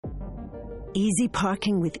Easy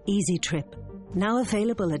parking with Easy Trip, now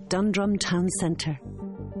available at Dundrum Town Centre.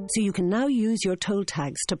 So you can now use your toll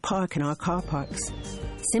tags to park in our car parks.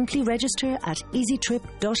 Simply register at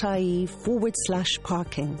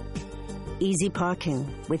easytrip.ie/parking. Easy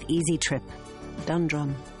parking with Easy Trip.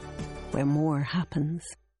 Dundrum, where more happens.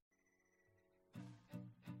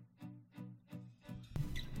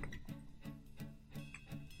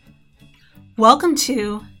 Welcome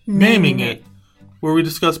to Naming It, where we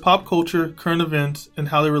discuss pop culture, current events, and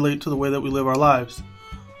how they relate to the way that we live our lives,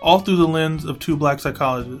 all through the lens of two black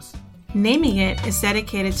psychologists. Naming It is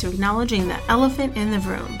dedicated to acknowledging the elephant in the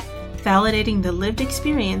room, validating the lived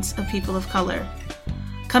experience of people of color.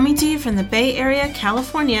 Coming to you from the Bay Area,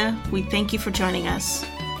 California, we thank you for joining us.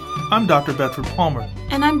 I'm Dr. Bedford Palmer.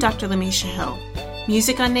 And I'm Dr. Lamisha Hill.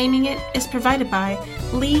 Music on Naming It is provided by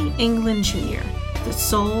Lee England Jr., the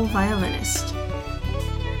soul violinist.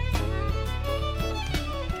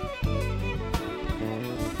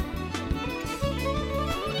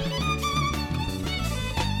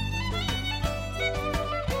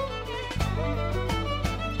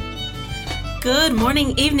 Good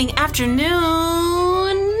morning, evening,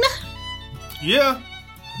 afternoon. Yeah.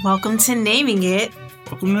 Welcome to Naming It.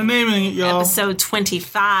 Welcome to Naming It, y'all. Episode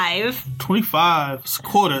 25. 25. It's a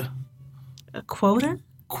quarter. A quota?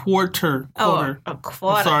 Quarter. Oh, a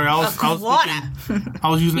quarter. I'm sorry, I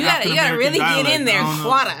was using You gotta really get in there,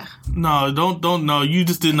 quarter. No, don't. No, you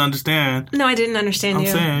just didn't understand. No, I didn't understand I'm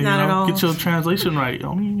you. saying, Not at all. Get your translation right.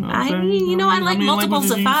 I like multiples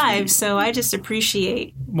of 5, so I just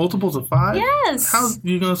appreciate. Multiples of 5? Yes. How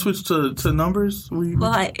you gonna switch to numbers?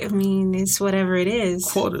 Well, I mean, it's whatever it is.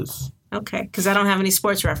 Quarters. Okay, because I don't have any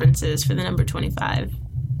sports references for the number 25.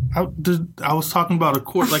 I was talking about a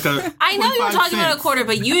quarter, like a. I know you were talking about a quarter,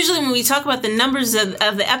 but usually when we talk about the numbers of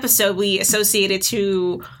the episode, we associate it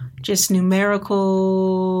to just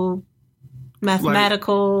numerical,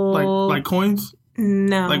 mathematical. Like coins?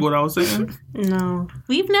 No. Like what I was saying? No.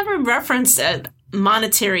 We've never referenced a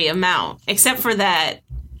monetary amount, except for that.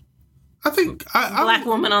 I think Black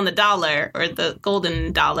woman on the dollar, or the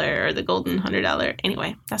golden dollar, or the golden $100.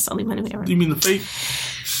 Anyway, that's the only money we ever. You mean the fake?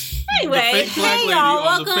 Anyway, the fake black lady y'all, on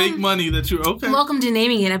welcome. The fake money that you're okay. Welcome to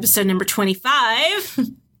Naming It, episode number 25.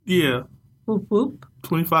 Yeah. Whoop whoop.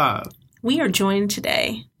 25. We are joined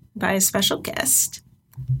today by a special guest,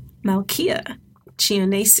 Malkia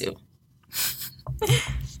Chionesu.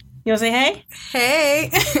 You want to say hey? Hey,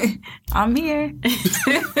 I'm here.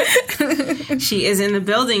 She is in the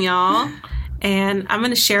building, y'all. And I'm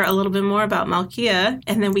going to share a little bit more about Malkia,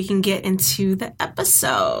 and then we can get into the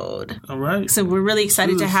episode. All right. So we're really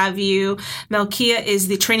excited to have you. Malkia is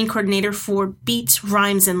the training coordinator for Beats,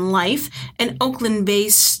 Rhymes, and Life, an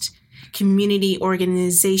Oakland-based community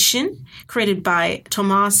organization created by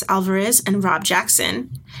Tomas Alvarez and Rob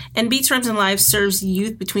Jackson. And Beats, Rhymes, and Life serves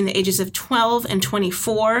youth between the ages of 12 and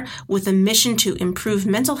 24 with a mission to improve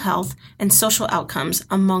mental health and social outcomes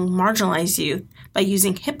among marginalized youth by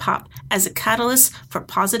using hip-hop as a catalyst for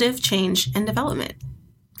positive change and development.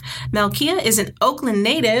 Malkia is an Oakland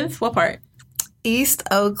native. What part? East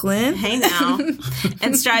Oakland. Hey now.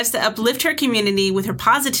 And strives to uplift her community with her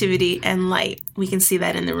positivity and light. We can see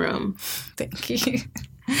that in the room. Thank you.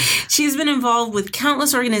 She's been involved with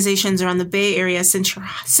countless organizations around the Bay Area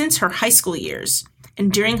since her high school years.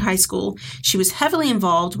 And during high school, she was heavily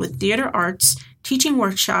involved with theater arts, teaching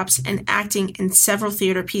workshops, and acting in several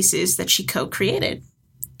theater pieces that she co-created.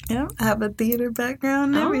 Yeah, I have a theater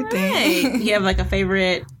background and everything. Right. You have like a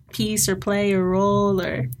favorite piece or play or role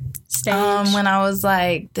or stage? When I was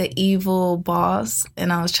like the evil boss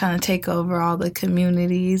and I was trying to take over all the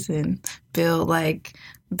communities and build like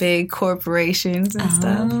big corporations and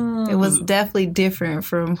stuff. It was definitely different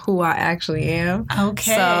from who I actually am.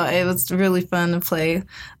 Okay. So it was really fun to play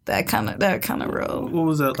that kind of role. What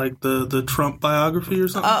was that, like the Trump biography or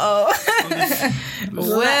something?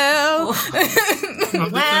 Well.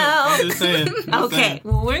 I'm just saying. Okay,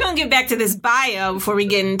 well, we're going to get back to this bio before we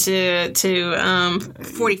get into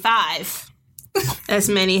 45. As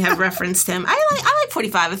many have referenced him. I like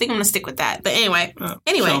 45. I think I'm going to stick with that. But anyway.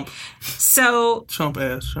 Trump. So Trump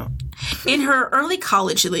ass Trump. In her early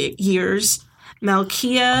college years,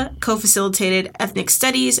 Malkia co-facilitated ethnic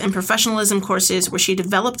studies and professionalism courses where she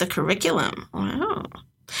developed the curriculum. Wow.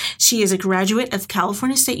 She is a graduate of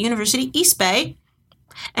California State University, East Bay,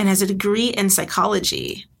 and has a degree in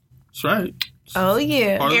psychology. That's right. Oh,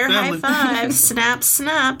 yeah. Air high five. Snaps,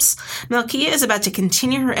 snaps. Malkia is about to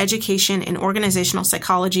continue her education in organizational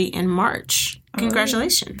psychology in March.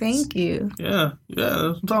 Congratulations. Thank you. Yeah, that's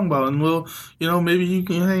what I'm talking about. And we'll, maybe you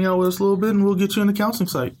can hang out with us a little bit and we'll get you in the counseling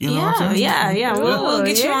site. You know what I'm saying? Yeah. We'll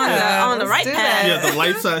get you on the right path. Yeah, the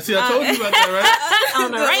light side. See, I told you about that, right?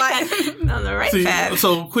 On the right path. On the right path.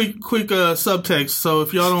 So quick subtext. So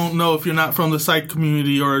if y'all don't know, if you're not from the psych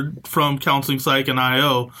community or from Counseling Psych and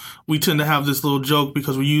IO, we tend to have this little joke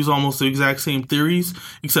because we use almost the exact same theories,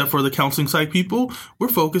 except for the Counseling Psych people. We're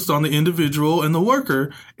focused on the individual and the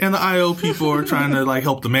worker, and the IO people are trying to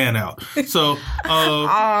help the man out. So,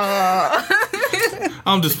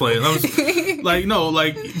 I'm just playing.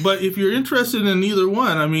 But if you're interested in either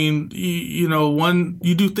one, I mean,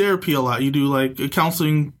 you do therapy a lot. You do a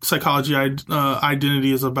counseling psychology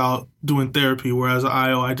identity is about doing therapy, whereas an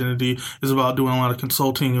IO identity is about doing a lot of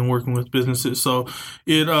consulting and working with businesses. So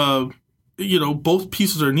it, both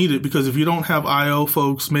pieces are needed, because if you don't have IO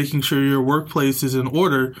folks making sure your workplace is in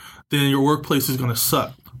order, then your workplace is going to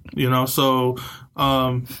suck. So,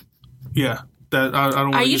 that I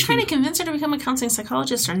don't. Are you trying to convince her to become a counseling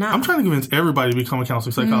psychologist or not? I'm trying to convince everybody to become a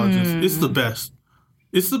counseling psychologist. It's the best.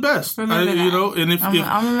 It's the best. Remember that. And if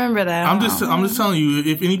I'll remember that. I'm just telling you,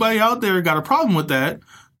 if anybody out there got a problem with that,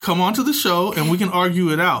 come onto the show and we can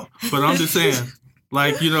argue it out. But I'm just saying,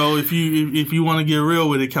 if you want to get real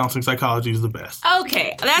with it, counseling psychology is the best.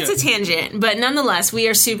 Okay, that's a tangent, but nonetheless, we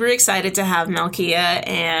are super excited to have Malkia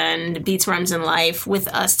and Beats, Rhymes, and Life with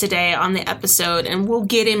us today on the episode, and we'll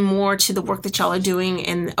get in more to the work that y'all are doing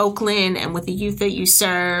in Oakland and with the youth that you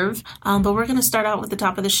serve. But we're going to start out with the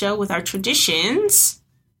top of the show with our traditions.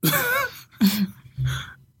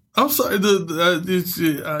 I'm sorry.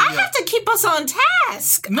 I have to keep us on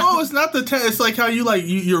task. No, it's not the task. It's like how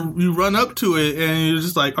you run up to it and you're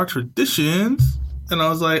just like, our traditions. And I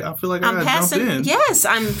was like, I feel like I gotta jump in. Yes,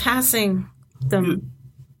 I'm passing the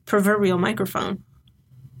proverbial microphone.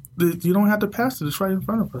 You don't have to pass it. It's right in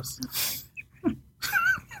front of us.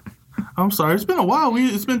 I'm sorry. It's been a while.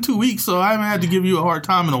 It's been 2 weeks, so I haven't had to give you a hard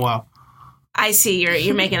time in a while. I see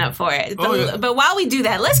you're making up for it. But while we do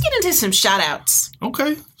that, let's get into some shout-outs.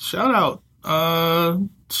 Okay. Shout out. I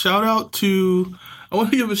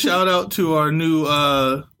want to give a shout out to our new,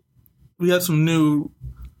 we had some new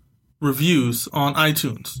reviews on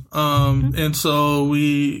iTunes. And so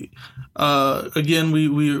we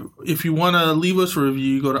if you want to leave us a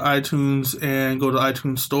review, go to iTunes and go to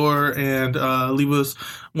iTunes Store and leave us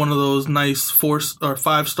one of those nice 4 or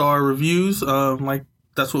 5-star reviews.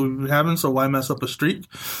 That's what we've been having, so why mess up a streak?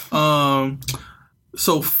 So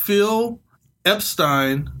Phil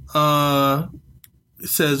Epstein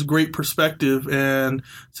says great perspective and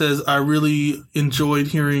says, I really enjoyed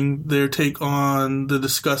hearing their take on the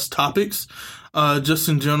discussed topics, just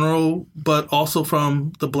in general, but also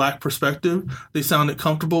from the Black perspective. They sounded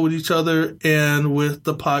comfortable with each other and with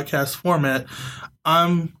the podcast format.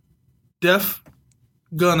 I'm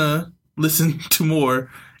gonna listen to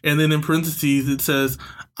more. And then in parentheses, it says,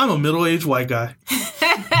 I'm a middle-aged white guy.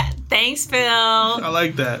 Thanks, Phil. I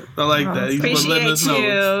like that. He's letting us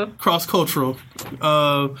know. Cross-cultural.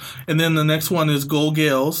 And then the next one is Gold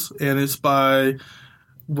Gales, and it's by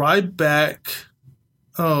Ryback.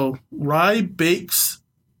 Rye Bakes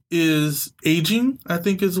is Aging, I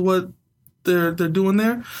think is what they're doing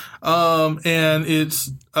there. And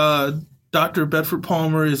it's Dr. Bedford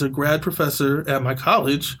Palmer is a grad professor at my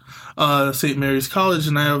college, St. Mary's College,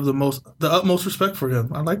 and I have the utmost respect for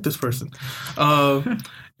him. I like this person.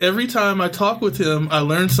 Every time I talk with him, I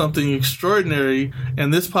learn something extraordinary,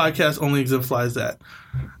 and this podcast only exemplifies that.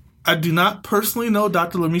 I do not personally know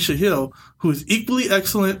Dr. Lamisha Hill, who is equally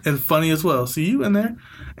excellent and funny as well. See you in there?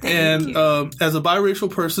 Thank you. As a biracial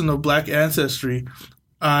person of Black ancestry,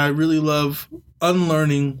 I really love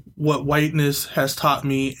unlearning what whiteness has taught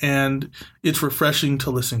me, and it's refreshing to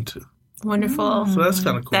listen to. Wonderful. So that's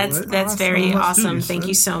kind of cool. That's very awesome. Thank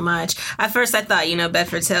you so much. At first, I thought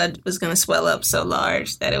Bedford's head was going to swell up so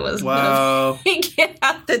large that it was going to get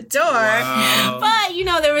out the door. Wow.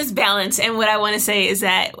 But there was balance. And what I want to say is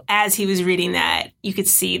that as he was reading that, you could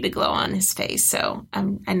see the glow on his face. So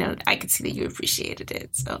I know I could see that you appreciated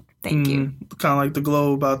it. So thank you. Kind of like the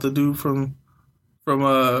glow about the dude from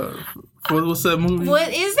what's that movie?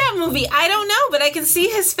 What is that movie? I don't know, but I can see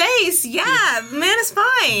his face. Yeah, man is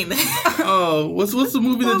fine. Oh, what's the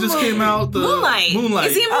movie that just came out? Moonlight.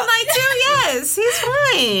 Is he in Moonlight too? Yes, he's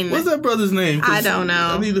fine. What's that brother's name? I don't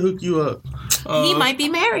know. I need to hook you up. He might be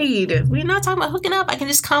married. We're not talking about hooking up. I can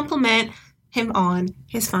just compliment him on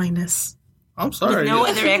his fineness. I'm sorry. With no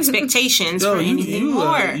other expectations for anything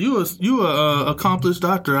more. You a accomplished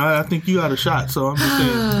doctor. I think you had a shot. So I'm just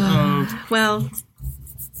saying. Well,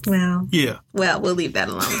 yeah. Well, we'll leave that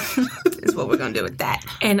alone. Is what we're going to do with that.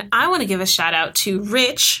 And I want to give a shout out to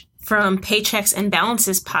Rich from Paychecks and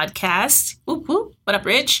Balances podcast. Whoop, whoop. What up,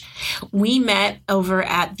 Rich? We met over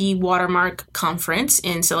at the Watermark Conference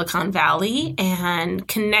in Silicon Valley and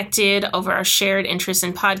connected over our shared interest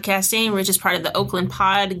in podcasting. Rich is part of the Oakland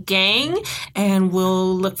Pod Gang, and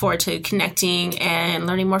we'll look forward to connecting and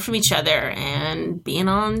learning more from each other and being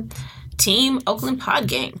on Team Oakland Pod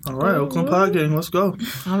Gang. All right, Oakland Pod Gang, let's go.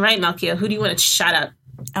 All right, Malkia, who do you want to shout out?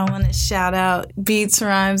 I want to shout out Beats,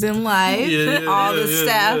 Rhymes, and Life, all the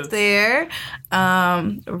staff there.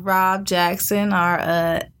 Rob Jackson,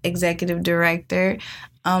 our executive director.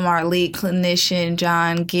 Our lead clinician,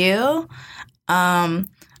 John Gill. Our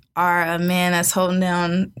man that's holding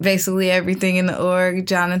down basically everything in the org,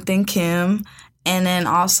 Jonathan Kim. And then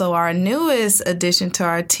also our newest addition to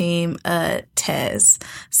our team, Tess.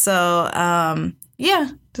 So,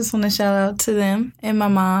 just want to shout out to them and my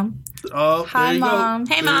mom. Hi, Mom.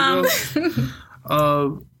 Hey, Mom.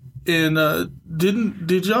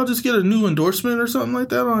 Did y'all just get a new endorsement or something like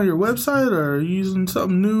that on your website, or are you using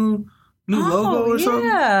something new logo or something?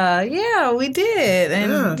 Yeah, we did,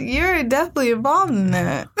 and you're definitely involved in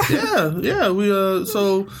that. We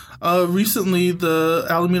recently the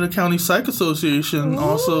Alameda County Psych Association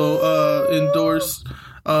also endorsed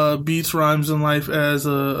Beats, Rhymes, and Life as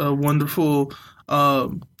a wonderful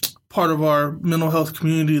part of our mental health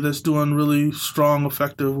community that's doing really strong,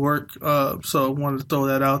 effective work. So I wanted to throw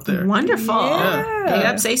that out there. Wonderful. Yeah. Big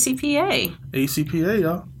ups ACPA. ACPA,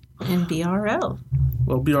 y'all. And BRL.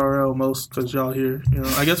 Well, BRL most, because y'all here.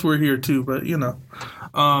 I guess we're here too, but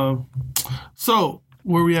So,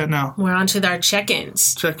 where are we at now? We're on to our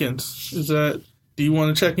check-ins. Check-ins. Do you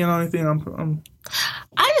want to check in on anything?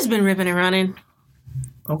 I just been ripping and running.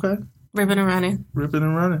 Okay. Ripping and running. Ripping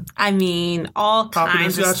and running. I mean, all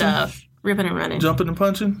kinds of stuff. Ripping and running. Jumping and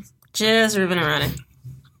punching? Just ripping and running.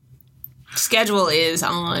 Schedule is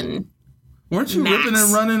on. Weren't you ripping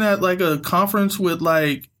and running at like a conference with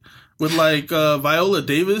Viola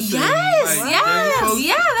Davis? Yes.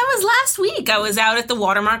 Yeah, that was last week. I was out at the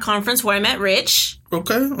Watermark Conference where I met Rich.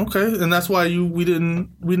 Okay. And that's why we didn't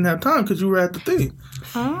have time, because you were at the thing.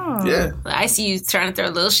 Oh. Yeah. I see you trying to throw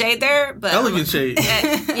a little shade there, but elegant shade.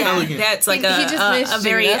 Elegant. That's like a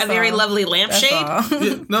very lovely lampshade.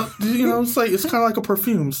 It's kind of like a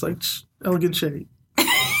perfume. It's like elegant shade.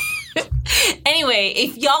 Anyway,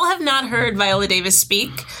 if y'all have not heard Viola Davis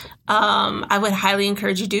speak, I would highly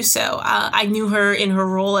encourage you to do so. I knew her in her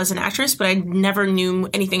role as an actress, but I never knew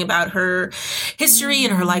anything about her history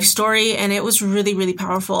and her life story, and it was really, really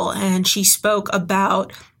powerful. And she spoke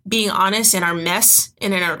about being honest in our mess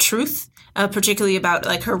and in our truth, particularly about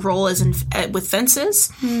like her role as with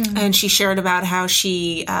Fences. And she shared about how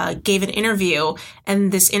she gave an interview,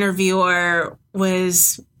 and this interviewer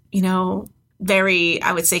was, very,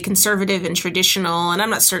 I would say, conservative and traditional, and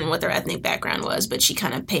I'm not certain what their ethnic background was, but she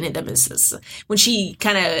kind of painted them as this, when she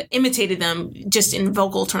kind of imitated them just in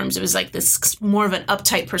vocal terms, it was like this more of an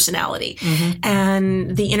uptight personality.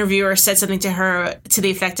 And the interviewer said something to her to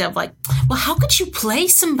the effect of like, well, how could you play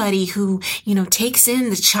somebody who, takes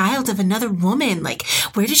in the child of another woman? Like,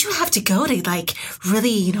 where did you have to go to like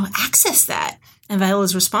really, access that? And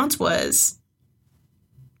Viola's response was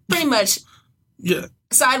pretty much,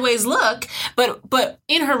 sideways look, but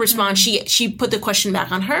in her response, she put the question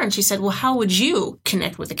back on her, and she said, well, how would you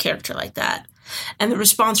connect with a character like that? And the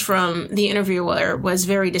response from the interviewer was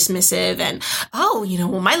very dismissive and,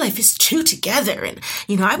 well, my life is too together, and,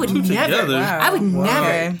 I would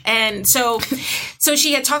never. And so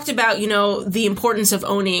she had talked about, the importance of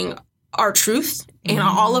owning our truth in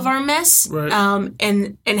all of our mess, right.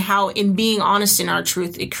 And how in being honest in our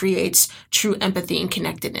truth, it creates true empathy and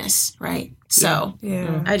connectedness, right? So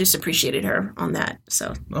I just appreciated her on that.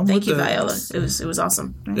 So thank you, Viola. It was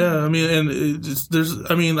awesome. Yeah, I mean,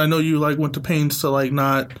 and I know you like went to pains to like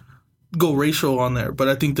not go racial on there, but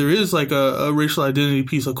I think there is like a racial identity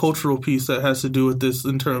piece, a cultural piece that has to do with this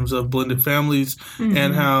in terms of blended families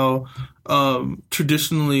and how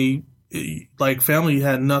traditionally, like family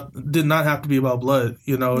did not have to be about blood.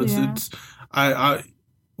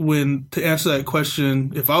 When to answer that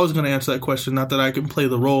question, if I was going to answer that question, not that I can play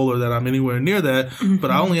the role or that I'm anywhere near that, but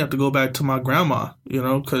I only have to go back to my grandma,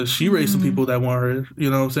 because she raised some people that weren't her,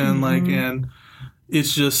 what I'm saying? Like, and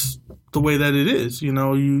it's just the way that it is,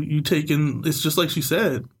 you take in, it's just like she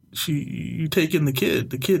said, you take in the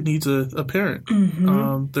kid needs a parent.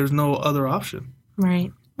 There's no other option.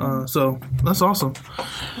 Right. So that's awesome.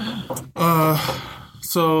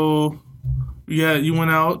 Yeah, you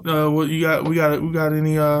went out. What you got? We got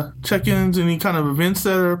any check-ins? Any kind of events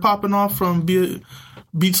that are popping off from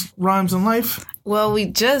Beats, Rhymes, and Life? Well, we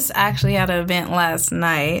just actually had an event last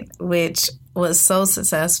night, which was so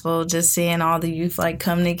successful, just seeing all the youth like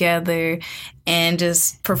come together and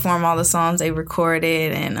just perform all the songs they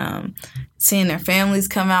recorded, and seeing their families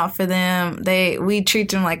come out for them. We treat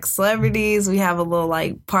them like celebrities. We have a little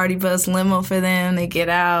like party bus limo for them. They get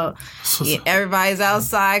out. Everybody's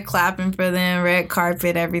outside clapping for them, red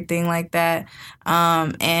carpet, everything like that.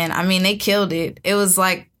 And I mean, they killed it. It was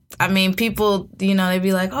like, I mean, people, you know, they'd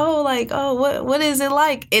be like, what is it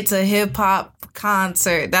like? It's a hip hop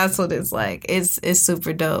concert. That's what it's like. It's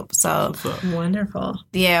super dope. So wonderful.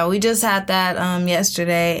 Yeah, we just had that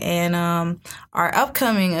yesterday, and our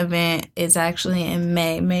upcoming event is actually in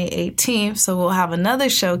May 18th. So we'll have another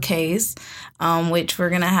showcase, which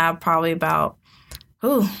we're gonna have probably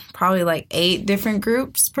like 8 different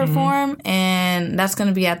groups perform, and that's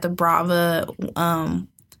gonna be at the Brava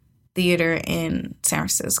Theater in San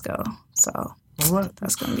Francisco. So all right,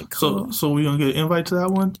 that's gonna be cool. So we gonna get an invite to that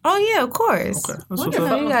one? Oh yeah, of course. Okay,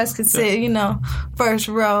 wonderful. You guys could sit, first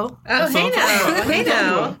row. Oh, hey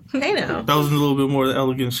now. That was a little bit more the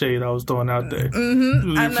elegant shade I was throwing out there.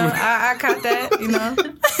 Mm-hmm. I know. I caught that.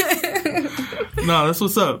 No, that's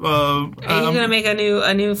what's up. Are you gonna make a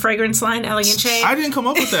new fragrance line, Elegant Shade? I didn't come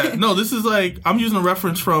up with that. No, this is like I'm using a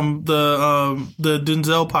reference from the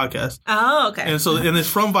Denzel podcast. Oh, okay. And it's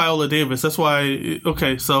from Viola Davis. That's why.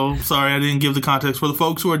 Okay, so sorry I didn't give the context for the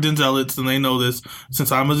folks who are Denzelites, and they know this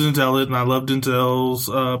since I'm a Denzelite and I love Denzel's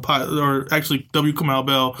or actually W. Kamau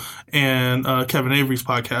Bell and Kevin Avery's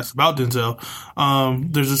podcast about Denzel.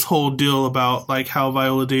 There's this whole deal about like how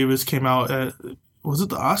Viola Davis came out at. Was it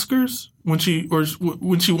the Oscars? It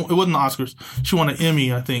wasn't the Oscars. She won an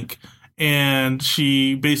Emmy, I think. And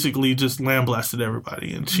she basically just lambasted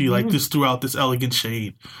everybody. And she like just threw out this elegant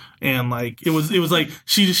shade. And like, it was like,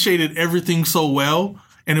 she just shaded everything so well.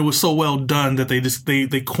 And it was so well done that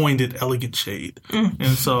they coined it elegant shade.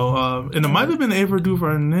 And so, and it might have been Ava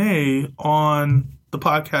DuVernay on the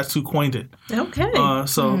podcast who coined it. Okay.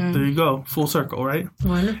 So there you go. Full circle, right?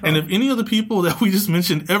 Wonderful. And if any of the people that we just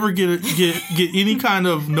mentioned ever get any kind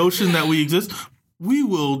of notion that we exist, we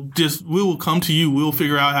will come to you. We'll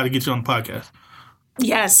figure out how to get you on the podcast.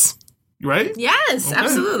 Yes. Right? Yes, okay.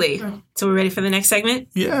 Absolutely. So we're ready for the next segment?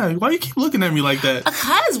 Yeah. Why you keep looking at me like that?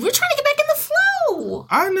 Because we're trying to get back in the flow.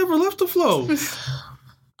 I never left the flow.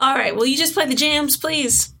 All right. Will you just play the jams,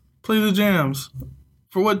 please? Play the jams.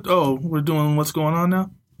 For what? Oh, we're doing what's going on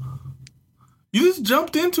now? You just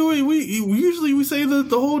jumped into it. We usually say the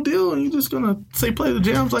whole deal, and you're just going to say play the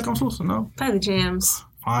jams like I'm supposed to know. Play the jams.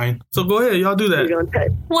 Fine. So go ahead. Y'all do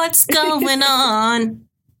that. What's going on?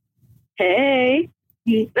 Hey.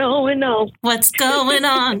 No. What's going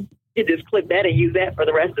on? You just clip that and use that for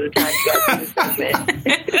the rest of the time you guys do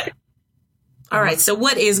this. All right. So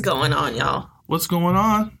what is going on, y'all? What's going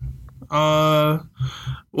on?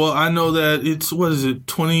 Well, I know that it's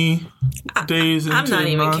 20 days into I'm not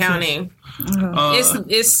even nonsense. counting.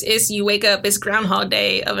 It's you wake up, it's Groundhog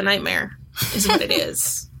Day of a nightmare is what it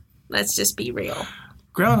is. Let's just be real.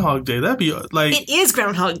 Groundhog Day, that'd be like... It is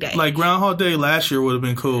Groundhog Day. Like Groundhog Day last year would have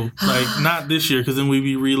been cool. Like not this year, because then we'd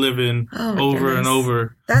be reliving over and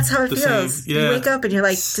over. That's how it feels. Yeah. You wake up and you're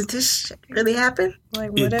like, did this shit really happen?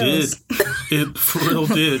 Like, what else? Did. It for real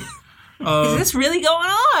did. Is this really going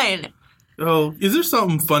on? Oh, is there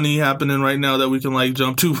something funny happening right now that we can like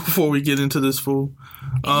jump to before we get into this fool?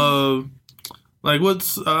 Like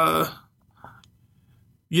what's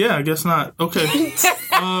yeah, I guess not. Okay.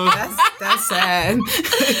 That's sad.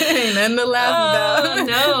 Ain't nothing to laugh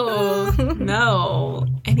about. No.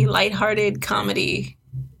 Any lighthearted comedy?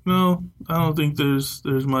 No, I don't think there's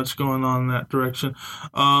much going on in that direction.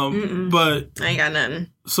 But I ain't got nothing.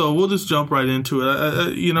 So we'll just jump right into it.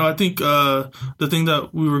 I think the thing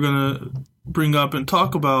that we were gonna bring up and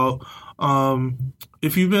talk about,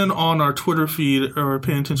 if you've been on our Twitter feed or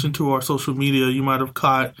paying attention to our social media, you might have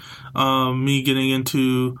caught me getting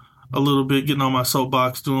into a little bit, getting on my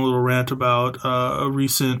soapbox, doing a little rant about a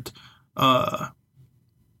recent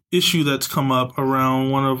issue that's come up around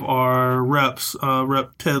one of our reps,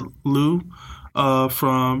 Rep Ted Lieu,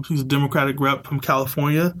 he's a Democratic rep from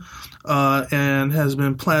California, and has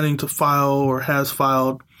been planning to file or has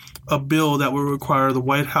filed a bill that would require the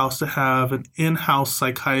White House to have an in-house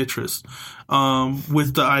psychiatrist,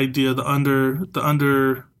 with the idea, the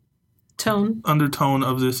undertone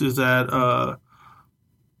of this is that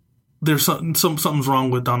there's something's wrong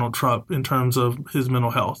with Donald Trump in terms of his mental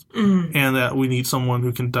health, and that we need someone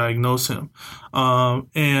who can diagnose him.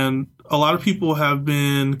 And a lot of people have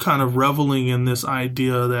been kind of reveling in this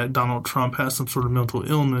idea that Donald Trump has some sort of mental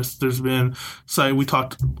illness. There's been, we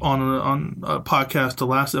talked on a podcast, the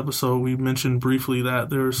last episode, we mentioned briefly that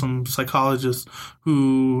there are some psychologists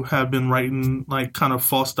who have been writing like kind of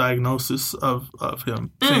false diagnosis of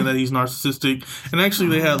him, saying that he's narcissistic. And actually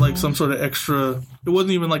they had like some sort of extra, it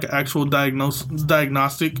wasn't even like an actual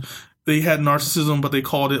diagnostic. They had narcissism, but they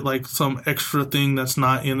called it like some extra thing that's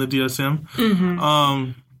not in the DSM.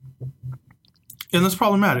 Mm-hmm. And that's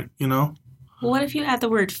problematic, you know? What if you add the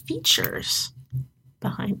word features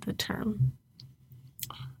behind the term?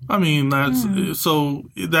 I mean, so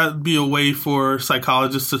that'd be a way for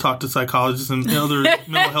psychologists to talk to psychologists and other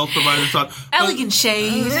mental health providers. Elegant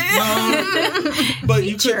shade. But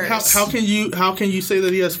you could. How can you say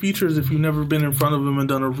that he has features if you've never been in front of him and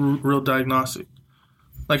done a real diagnostic?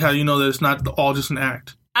 Like, how do you know that it's not all just an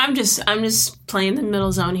act? I'm just playing the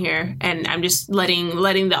middle zone here, and I'm just letting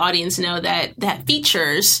the audience know that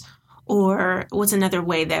features, or what's another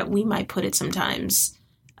way that we might put it sometimes.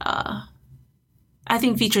 I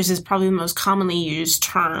think features is probably the most commonly used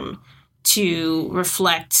term to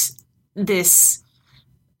reflect this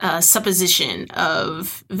supposition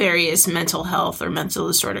of various mental health or mental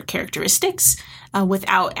disorder characteristics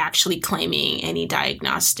without actually claiming any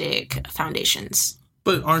diagnostic foundations.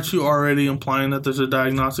 But aren't you already implying that there's a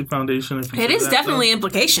diagnostic foundation? It is definitely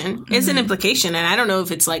implication. It's an implication, and I don't know if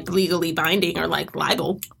it's like legally binding or like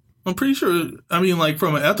libel. I'm pretty sure. I mean, like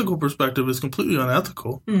from an ethical perspective, it's completely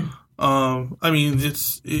unethical. I mean,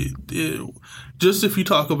 it's just if you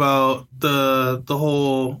talk about the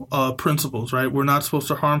whole principles, right? We're not supposed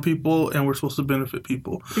to harm people, and we're supposed to benefit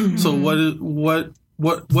people. Mm-hmm. So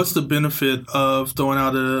what's the benefit of throwing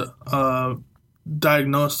out a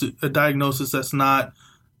diagnosis that's not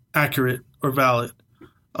accurate or valid,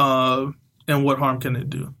 and what harm can it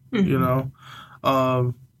do? Mm-hmm. You know,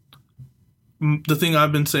 the thing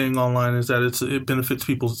I've been saying online is that it benefits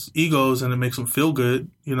people's egos and it makes them feel good.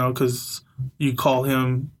 You know, because you call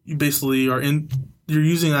him, you basically you're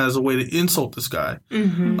using that as a way to insult this guy,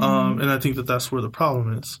 mm-hmm. And I think that's where the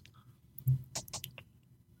problem is.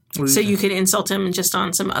 So you could insult him just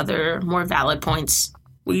on some other more valid points.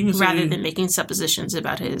 Well, you can rather than making suppositions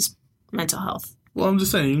about his mental health. Well, I'm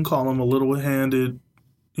just saying you can call him a little-handed,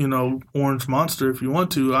 you know, orange monster if you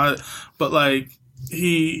want to. But like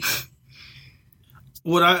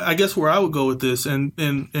I guess where I would go with this, and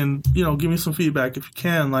you know, give me some feedback if you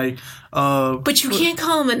can. Like, but you can't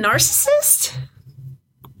call him a narcissist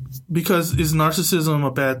because is narcissism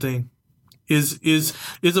a bad thing? Is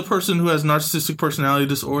a person who has narcissistic personality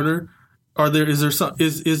disorder?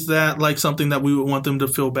 Is that like something that we would want them to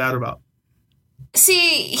feel bad about?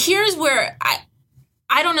 See, here's where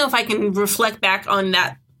I don't know if I can reflect back on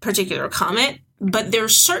that particular comment, but there are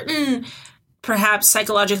certain perhaps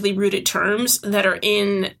psychologically rooted terms that are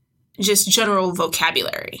in just general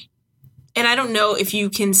vocabulary. And I don't know if you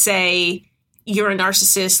can say you're a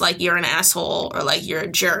narcissist, like you're an asshole, or like you're a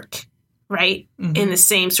jerk, right? Mm-hmm. In the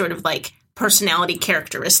same sort of like personality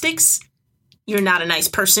characteristics. You're not a nice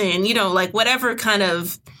person, you know, like whatever kind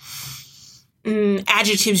of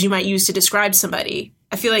adjectives you might use to describe somebody.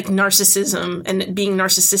 I feel like narcissism and being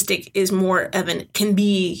narcissistic can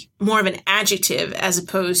be more of an adjective as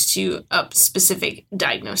opposed to a specific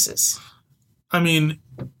diagnosis. I mean,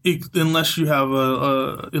 unless you have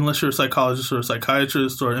unless you're a psychologist or a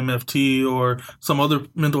psychiatrist or MFT or some other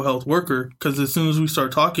mental health worker, because as soon as we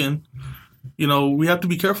start talking, you know, we have to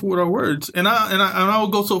be careful with our words. And I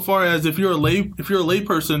would go so far as if you're a lay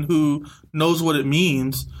person who knows what it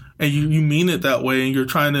means and you mean it that way and you're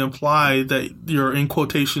trying to imply that you're in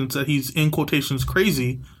quotations that he's in quotations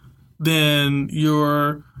crazy, then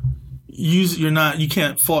you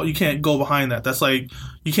can't go behind that. That's like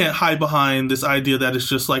you can't hide behind this idea that it's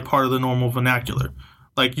just like part of the normal vernacular.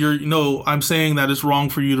 Like I'm saying that it's wrong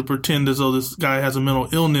for you to pretend as though this guy has a mental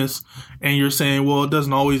illness, and you're saying, well, it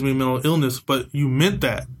doesn't always mean mental illness, but you meant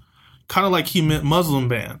that. Kind of like he meant Muslim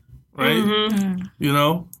ban, right? Mm-hmm. You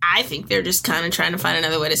know? I think they're just kind of trying to find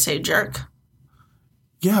another way to say jerk.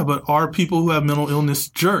 Yeah, but are people who have mental illness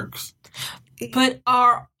jerks? But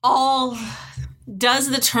does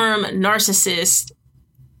the term narcissist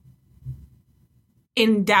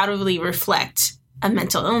undoubtedly reflect a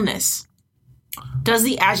mental illness? Does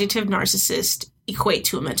the adjective narcissist equate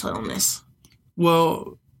to a mental illness?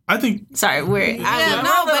 Well, I think... Sorry, but if you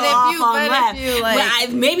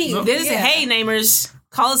hey, namers,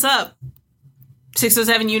 call us up.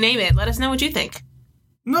 607, you name it. Let us know what you think.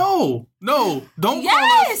 No, don't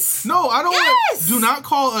call us. No, I don't want. Do not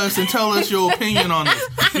call us and tell us your opinion on this,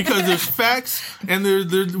 because there's facts, and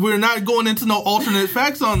we're not going into no alternate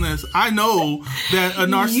facts on this. I know that a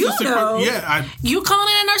narcissistic. You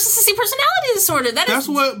calling it a narcissistic personality disorder? That's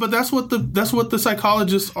what the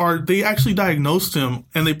psychologists are. They actually diagnosed him,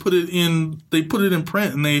 and they put it in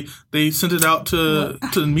print, and they sent it out to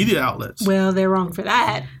media outlets. Well, they're wrong for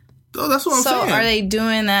that. Oh, that's what I'm saying. So are they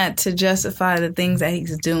doing that to justify the things that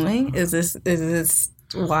he's doing? Is this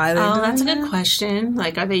why they're doing that? That's a good question.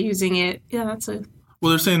 Like, are they using it? Yeah, that's a...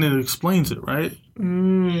 Well, they're saying it explains it, right?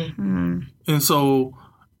 Mm-hmm. And so,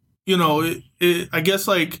 I guess,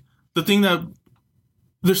 like, the thing that...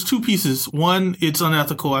 There's two pieces. One, it's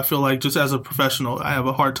unethical. I feel like, just as a professional, I have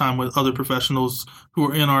a hard time with other professionals who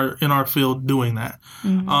are in our field doing that.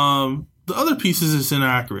 Mm-hmm. The other piece is it's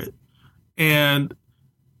inaccurate. And...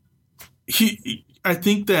 I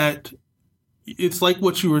think that it's like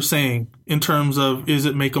what you were saying in terms of, is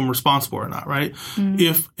it make them responsible or not, right?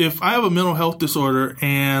 Mm-hmm. If I have a mental health disorder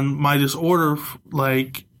and my disorder,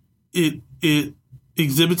 like, it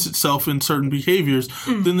exhibits itself in certain behaviors,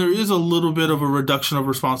 then there is a little bit of a reduction of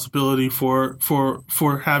responsibility for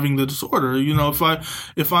having the disorder.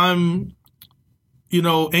 If I'm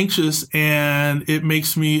anxious and it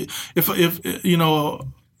makes me, if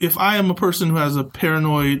I am a person who has a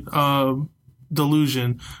paranoid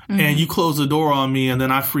delusion, and you close the door on me and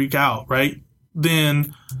then I freak out, right?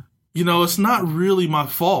 Then, it's not really my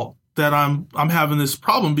fault that I'm having this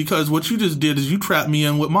problem, because what you just did is you trapped me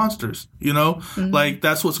in with monsters, Like,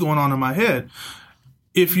 that's what's going on in my head.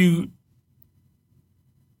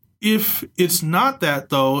 If it's not that,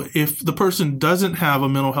 though, if the person doesn't have a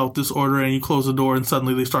mental health disorder and you close the door and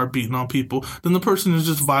suddenly they start beating on people, then the person is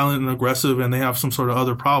just violent and aggressive and they have some sort of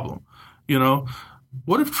other problem.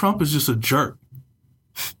 What if Trump is just a jerk?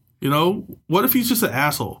 What if he's just an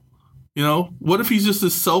asshole? What if he's just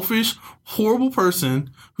a selfish, horrible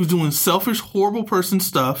person who's doing selfish, horrible person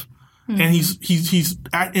stuff, and he's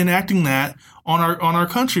enacting that on our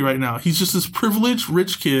country right now? He's just this privileged,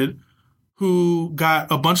 rich kid who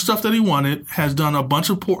got a bunch of stuff that he wanted, has done a bunch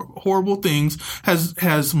of horrible things,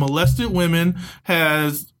 has molested women,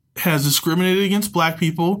 has discriminated against black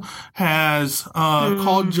people, has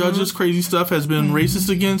called judges crazy stuff, has been racist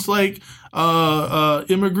against, like,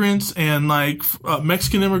 immigrants and, like,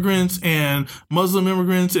 Mexican immigrants and Muslim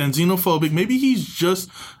immigrants, and xenophobic. Maybe he's just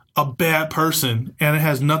a bad person and it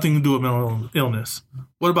has nothing to do with mental illness.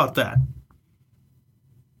 What about that?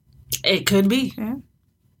 It could be. Yeah.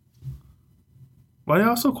 Why are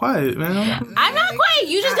y'all so quiet, man? I'm not quiet.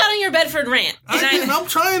 You just got on your Bedford rant. I'm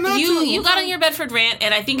trying not to. You got on your Bedford rant,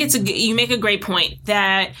 and I think you make a great point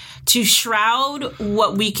that to shroud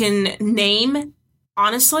what we can name,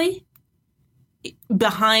 honestly,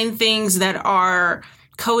 behind things that are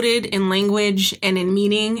coded in language and in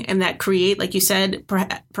meaning, and that create, like you said,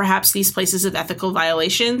 perhaps these places of ethical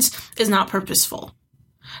violations, is not purposeful.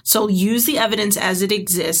 So use the evidence as it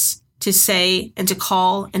exists to say and to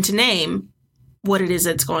call and to name what it is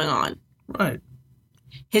that's going on. Right.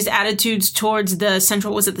 His attitudes towards the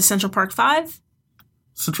Central Park Five?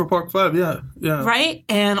 Central Park 5, yeah. Right?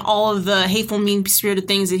 And all of the hateful, mean-spirited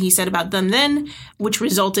things that he said about them then, which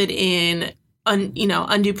resulted in,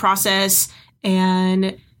 undue process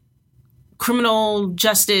and criminal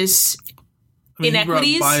justice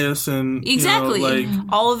inequities. He brought bias and... Exactly.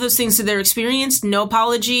 All of those things to their experience. No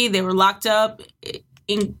apology. They were locked up,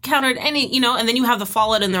 encountered any, and then you have the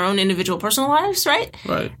fallout in their own individual personal lives, right?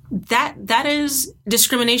 Right. That is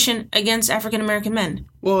discrimination against African-American men.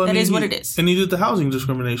 Well, that is what it is. And he did the housing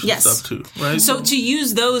discrimination stuff too, right? So to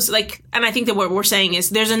use those, and I think that what we're saying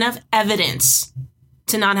is there's enough evidence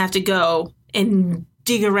to not have to go and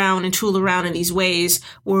dig around and tool around in these ways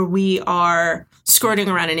where we are skirting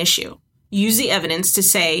around an issue. Use the evidence to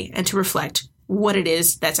say and to reflect what it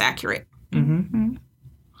is that's accurate. Mm-hmm.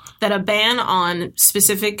 That a ban on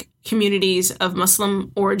specific communities of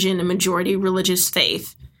Muslim origin and majority religious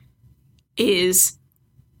faith is...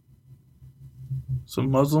 It's a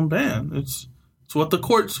Muslim ban. It's what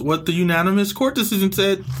the unanimous court decision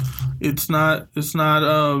said. It's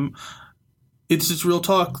just real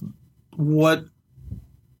talk. What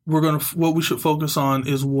we should focus on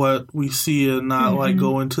is what we see and not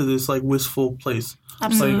go into this wistful place.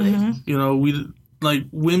 Absolutely.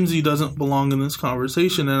 Whimsy doesn't belong in this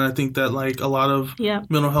conversation, and I think that a lot of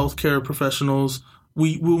mental health care professionals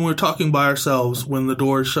when we're talking by ourselves, when the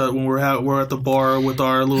door is shut, when we're at the bar with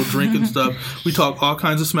our little drink and stuff, we talk all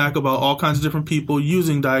kinds of smack about all kinds of different people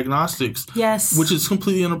using diagnostics. Yes. Which is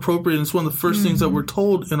completely inappropriate. And it's one of the first things that we're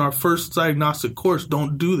told in our first diagnostic course.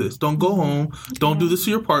 Don't do this. Don't go home. Don't do this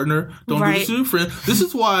to your partner. Don't do this to your friend. This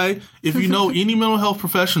is why, if you know any mental health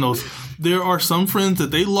professionals, there are some friends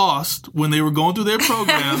that they lost when they were going through their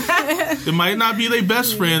program. It might not be their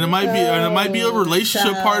best friend. It might be a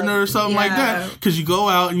relationship partner or something like that. Because you go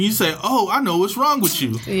out and you say, "Oh, I know what's wrong with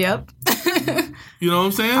you." Yep. You know what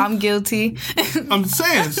I'm saying? I'm guilty. I'm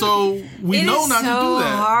saying, so we know not to do that. It's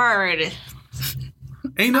so hard.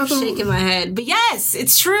 Ain't nothing. I'm shaking my head. But yes,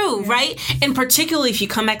 it's true, right? And particularly if you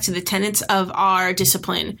come back to the tenets of our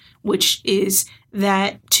discipline, which is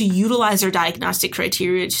that to utilize our diagnostic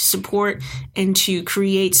criteria to support and to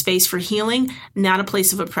create space for healing, not a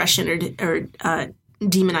place of oppression or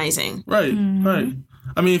demonizing. Right, right.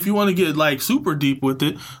 I mean, if you want to get like super deep with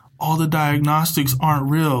it, all the diagnostics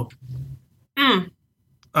aren't real.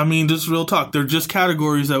 I mean, just real talk. They're just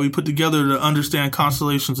categories that we put together to understand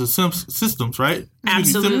constellations of systems, right?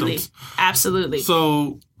 Absolutely. Absolutely.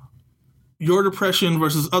 So your depression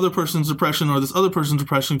versus other person's depression or this other person's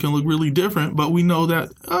depression can look really different, but we know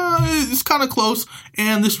that it's kind of close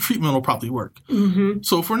and this treatment will probably work. Mm-hmm.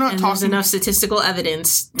 So if we're not talking... there's enough statistical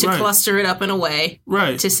evidence to cluster it up in a way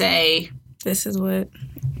to say... This is what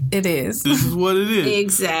it is. This is what it is.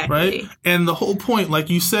 Exactly. Right? And the whole point, like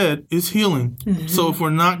you said, is healing. Mm-hmm. So if we're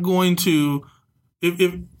not going to...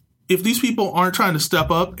 If these people aren't trying to step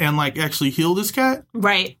up and like actually heal this cat,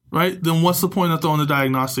 right, then what's the point of throwing the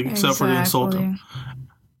diagnostic except for to insult them?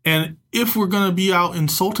 And if we're going to be out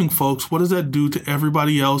insulting folks, what does that do to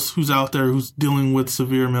everybody else who's out there who's dealing with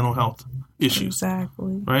severe mental health issues?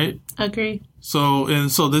 Exactly. Right? Agree. So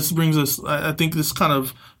this brings us, I think this kind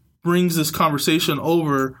of brings this conversation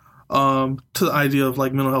over to the idea of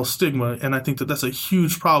like mental health stigma. And I think that that's a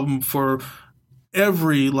huge problem for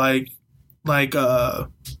every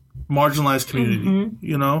marginalized community,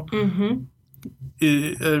 you know? Mm-hmm.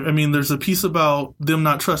 I mean, there's a piece about them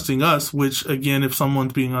not trusting us, which, again, if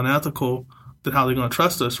someone's being unethical, then how are they going to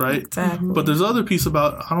trust us, right? Exactly. But there's other piece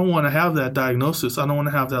about, I don't want to have that diagnosis. I don't want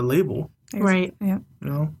to have that label. Right. Yeah. You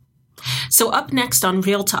know? So up next on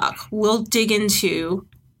Real Talk, we'll dig into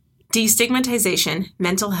destigmatization,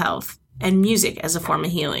 mental health, and music as a form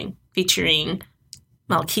of healing, featuring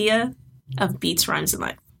Malkia of Beats, Rhymes, and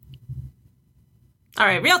Life. All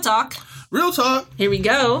right, Real Talk. Real Talk. Here we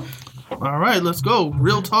go. All right, let's go.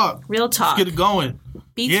 Real Talk. Real Talk. Let's get it going.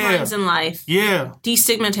 Beats, Rhymes, and Life. Yeah.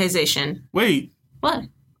 Destigmatization. Wait. What?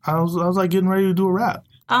 I was like getting ready to do a rap.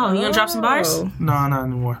 Oh, you gonna drop some bars? No, not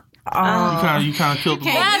anymore. You kind of killed the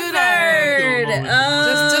moment.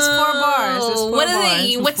 Just 4 bars. Just 4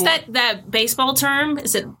 bars. What's that baseball term?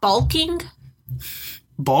 Is it bulking?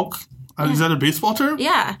 Bulk? Is that a baseball term?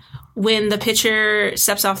 Yeah. When the pitcher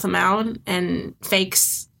steps off the mound and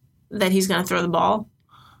fakes that he's going to throw the ball.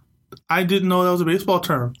 I didn't know that was a baseball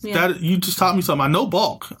term. Yeah. That you just taught me something. I know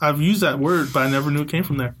bulk. I've used that word, but I never knew it came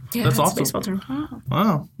from there. Yeah, that's awesome. A baseball term. Oh.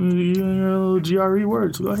 Wow. Your little GRE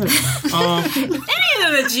words. Go ahead. It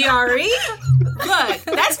ain't a GRE. Look,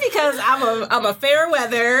 that's because I'm a fair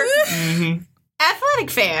weather athletic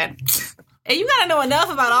fan. And you gotta know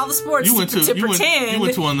enough about all the sports to pretend. You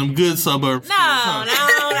went to one of them good suburbs. No. You went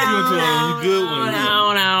to a good one.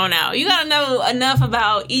 No. You gotta know enough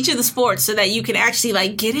about each of the sports so that you can actually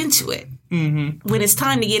like get into it when it's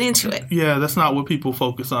time to get into it. Yeah, that's not what people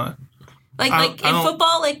focus on. Like in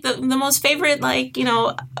football, like the most favorite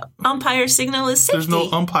umpire signal is safety. There's no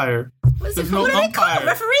umpire. There's no umpire.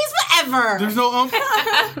 Referees, whatever. There's no umpire.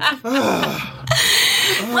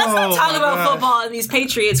 Let's not talk about football and these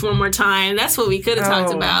Patriots one more time. That's what we could have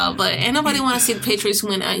talked about. But ain't nobody want to see the Patriots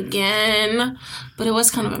win again. But it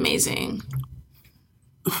was kind of amazing.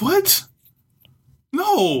 What?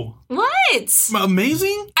 No. What?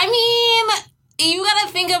 Amazing? I mean, you got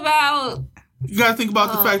to think about... You got to think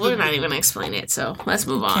about the fact that... We're not even going to explain it, so let's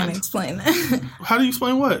move on. Can't explain it. How do you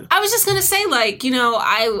explain what? I was just going to say,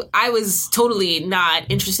 I was totally not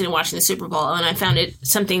interested in watching the Super Bowl, and I found it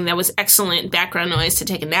something that was excellent background noise to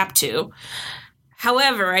take a nap to.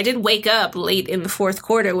 However, I did wake up late in the fourth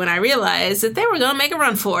quarter when I realized that they were going to make a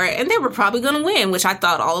run for it, and they were probably going to win, which I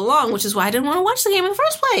thought all along, which is why I didn't want to watch the game in the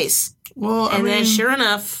first place. Well, then sure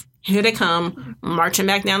enough... Here they come, marching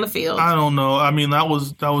back down the field. I don't know. I mean, that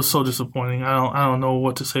was so disappointing. I don't know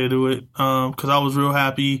what to say to it because I was real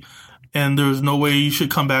happy, and there's no way you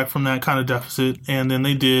should come back from that kind of deficit. And then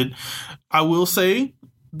they did. I will say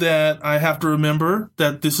that I have to remember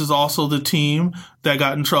that this is also the team that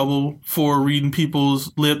got in trouble for reading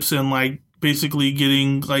people's lips and basically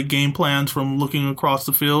getting like game plans from looking across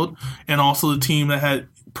the field, and also the team that had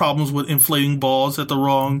problems with inflating balls at the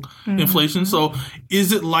wrong inflation. So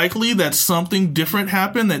is it likely that something different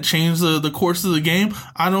happened that changed the course of the game?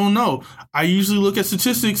 I don't know. I usually look at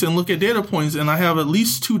statistics and look at data points, and I have at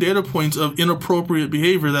least 2 data points of inappropriate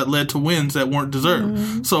behavior that led to wins that weren't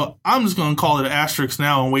deserved. So I'm just going to call it an asterisk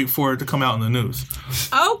now and wait for it to come out in the news.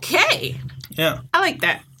 Okay. Yeah. I like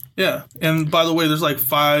that. Yeah. And by the way, there's like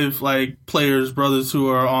 5 like brothers who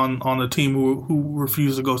are on the team who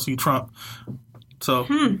refuse to go see Trump. So,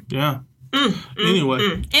 yeah.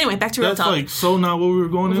 Anyway, back to real talk. That's like so not what we were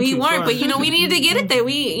going into. We weren't, but we needed to get it there.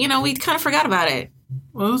 We kind of forgot about it.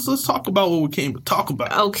 Well, let's talk about what we came to talk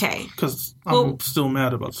about. Okay. Because I'm still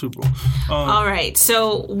mad about Super Bowl. All right.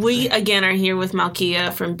 So we, again, are here with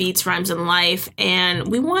Malkia from Beats, Rhymes, and Life. And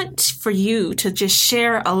we want for you to just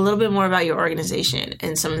share a little bit more about your organization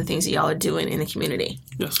and some of the things that y'all are doing in the community.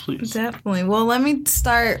 Yes, please. Definitely. Well, let me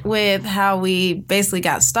start with how we basically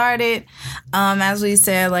got started. As we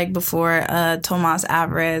said, like before, Tomas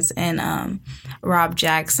Alvarez and Rob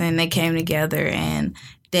Jackson, they came together and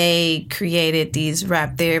they created these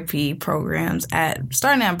rap therapy programs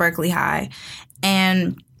starting at Berkeley High.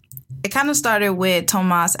 And it kind of started with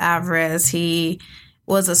Tomas Alvarez. He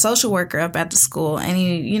was a social worker up at the school, and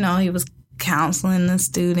he was counseling the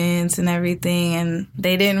students and everything, and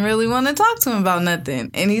they didn't really want to talk to him about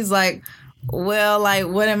nothing. And he's like, well, like,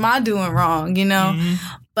 what am I doing wrong,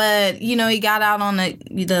 But, he got out on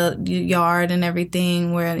the yard and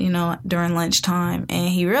everything where, during lunchtime, and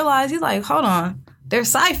he realized, he's like, hold on. They're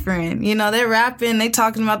ciphering, they're rapping, they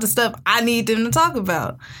talking about the stuff I need them to talk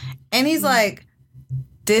about. And he's like,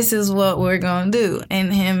 this is what we're going to do.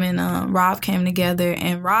 And him and Rob came together.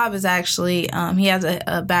 And Rob is actually, he has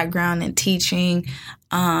a background in teaching.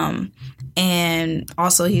 And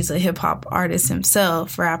also he's a hip hop artist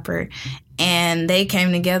himself, rapper. And they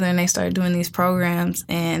came together and they started doing these programs.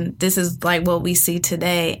 And this is like what we see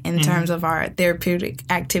today in terms of our therapeutic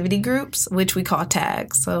activity groups, which we call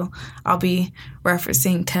tags. So I'll be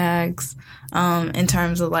referencing tags in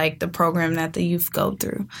terms of like the program that the youth go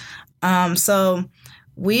through. So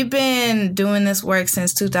we've been doing this work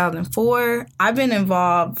since 2004. I've been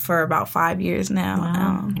involved for about 5 years now.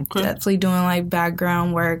 Wow. Okay. Definitely doing like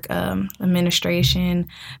background work, administration,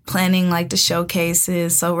 planning like the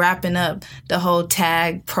showcases. So wrapping up the whole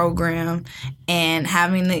tag program and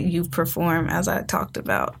having the youth perform, as I talked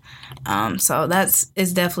about. So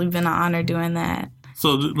it's definitely been an honor doing that.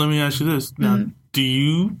 So let me ask you this now. Do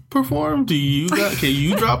you perform? Can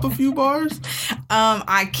you drop a few bars?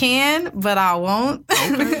 I can, but I won't.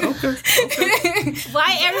 Okay.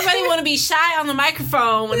 Why everybody want to be shy on the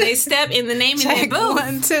microphone when they step in the name of their booth?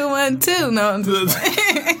 1 2 1 2. No, I'm just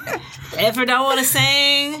Effer don't want to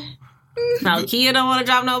sing. Malkia don't want to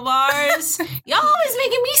drop no bars. Y'all always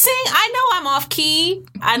making me sing. I know I'm off key.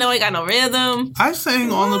 I know I got no rhythm. I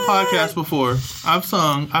sang on the podcast before. I've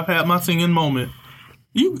sung. I've had my singing moment.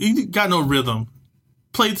 You got no rhythm.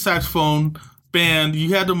 Played saxophone, band,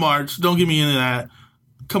 you had to march. Don't get me into that.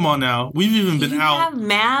 Come on now. We've even been out. Have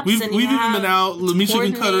maps we've even been out.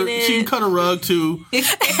 Lamisha can cut a rug too.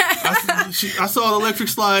 I saw the electric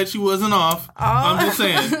slide. She wasn't off. Oh. I'm just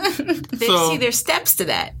saying. See, there's steps to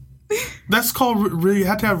that. That's called really. You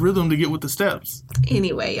have to have rhythm to get with the steps.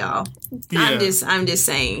 Anyway, y'all. Yeah. I'm just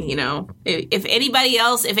saying, if anybody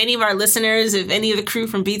else, if any of our listeners, if any of the crew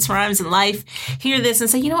from Beats, Rhymes, and Life hear this and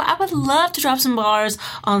say, I would love to drop some bars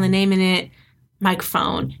on the Naming It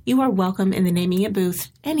microphone, you are welcome in the Naming It booth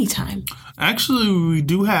anytime. Actually, we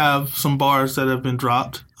do have some bars that have been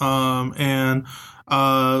dropped, and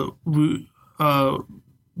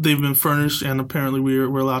they've been furnished, and apparently we're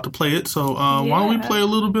allowed to play it. So why don't we play a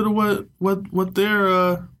little bit of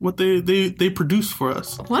what they produced for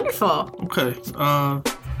us? Wonderful. Okay.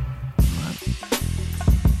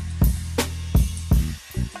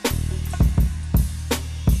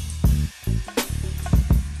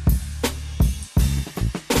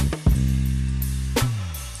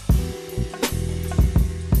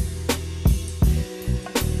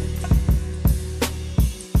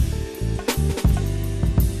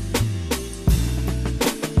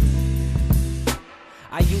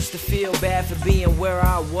 Feel bad for being where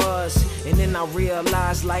I was, and then I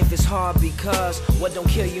realized life is hard because what don't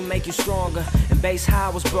kill you make you stronger. And based how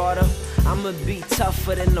I was brought up, I'ma be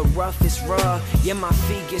tougher than the roughest rug. Yeah, my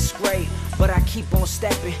feet get scraped, but I keep on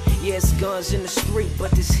stepping. Yeah, it's guns in the street,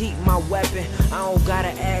 but this heat my weapon. I don't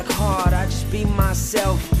gotta act hard, I just be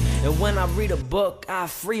myself. And when I read a book, I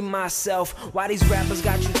free myself. Why these rappers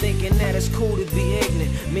got you thinking that it's cool to be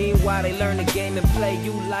ignorant? Meanwhile, they learn the game and play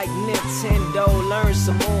you like Nintendo. Learn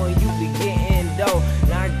some more and you be getting dough.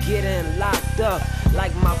 Not getting locked up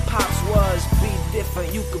like my pops was. Be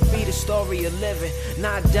different, you could be the story of living.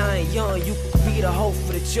 Not dying young, you could be the hope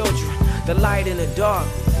for the children. The light in the dark,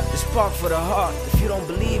 the spark for the heart. If you don't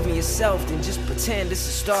believe in yourself, then just pretend it's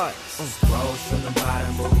a start. Rose from the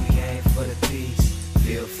bottom, but we came for the peace.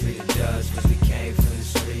 Feel free to judge, cause we came from the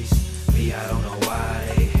streets. Me, I don't know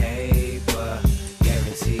why they hate, but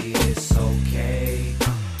guarantee it's okay.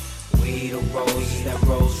 We the roses that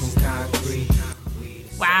rose from concrete.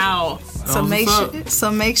 Wow.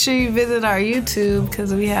 So make sure you visit our YouTube,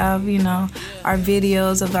 because we have, our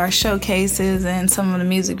videos of our showcases and some of the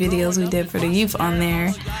music videos we did for the youth on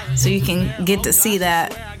there, so you can get to see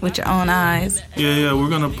that with your own eyes. Yeah, we're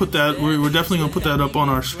gonna put that. We're definitely gonna put that up on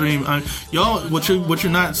our stream. Y'all, what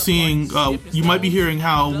you're not seeing, you might be hearing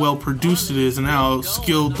how well produced it is and how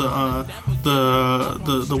skilled the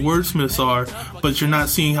wordsmiths are, but you're not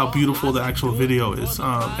seeing how beautiful the actual video is.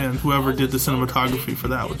 And whoever did the cinematography for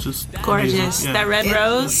that, which is gorgeous. Yeah. That red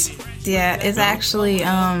rose. Yeah, it's actually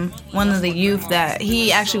one of the youth that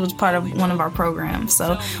he actually was part of one of our programs.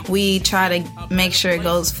 So we try to make sure it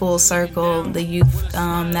goes full circle. The youth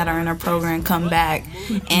that are in our program come back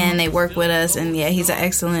and they work with us. And yeah, he's an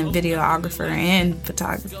excellent videographer and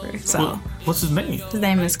photographer. So what's his name? His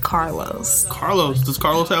name is Carlos. Carlos. Does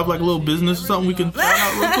Carlos have like a little business or something we can find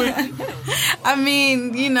out real quick? I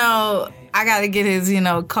mean, I gotta get his,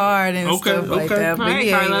 card and stuff like that. All right,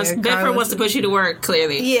 Carlos. Bedford wants to push you to work,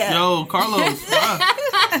 clearly. Yeah. Yo, Carlos.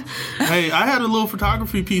 Hey, I had a little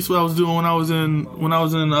photography piece I was doing when I was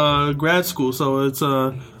in grad school. So it's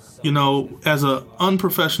as a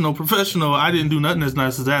unprofessional professional, I didn't do nothing as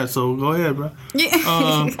nice as that. So go ahead, bro. Yeah.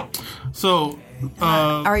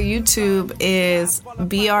 Our YouTube is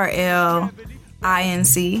BRLINC,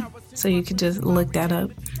 so you could just look that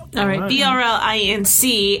up. All right,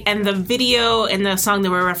 BRLINC, and the video and the song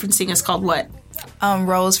that we're referencing is called what?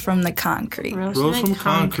 Rose from the Concrete. Rose from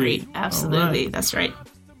Concrete. Absolutely, right. That's right.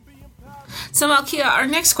 So, Malkia, our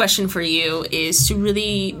next question for you is to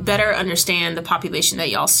really better understand the population that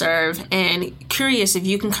y'all serve, and curious if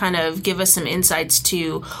you can kind of give us some insights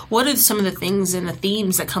to what are some of the things and the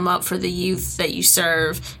themes that come up for the youth that you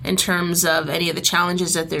serve in terms of any of the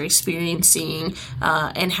challenges that they're experiencing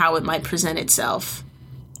and how it might present itself.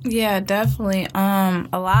 Yeah, definitely. A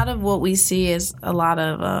lot of what we see is a lot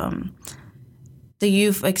of the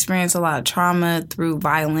youth experience a lot of trauma through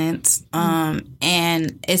violence.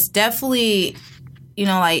 And it's definitely,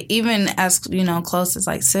 like even as, close as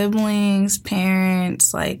like siblings,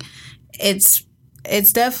 parents, like it's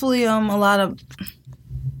definitely a lot of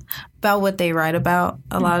about what they write about.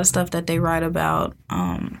 A lot of stuff that they write about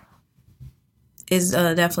is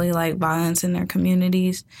definitely like violence in their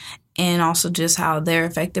communities. And also just how they're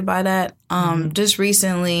affected by that. Just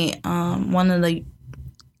recently, one of the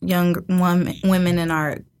young women in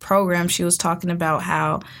our program, she was talking about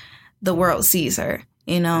how the world sees her,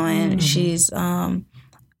 and she's a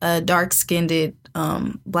dark-skinned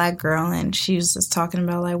black girl, and she was just talking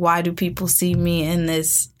about, like, why do people see me in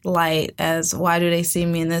this light, why do they see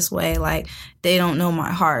me in this way? Like, they don't know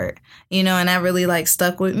my heart, and that really, like,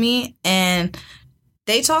 stuck with me. And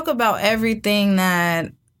they talk about everything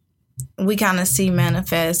that we kind of see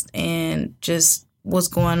manifest and just what's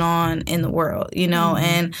going on in the world,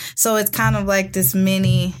 and so it's kind of like this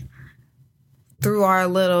through our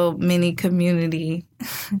little mini community,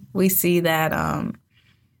 we see that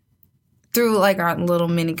through like our little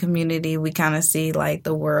mini community, we kind of see like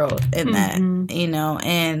the world in that, and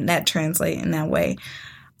that translate in that way.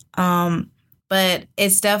 But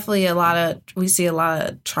it's definitely we see a lot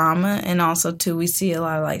of trauma, and also too, we see a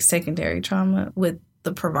lot of like secondary trauma with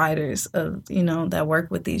the providers of, that work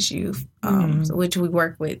with these youth, which we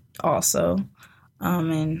work with also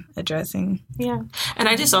in addressing. Yeah. And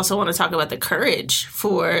I just also want to talk about the courage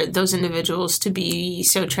for those individuals to be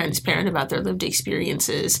so transparent about their lived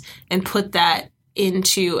experiences and put that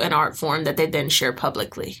into an art form that they then share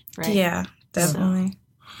publicly, right? Yeah, definitely.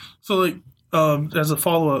 So like, as a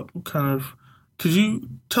follow-up, kind of, could you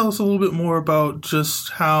tell us a little bit more about just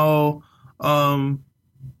how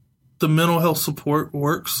the mental health support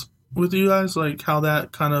works with you guys, like how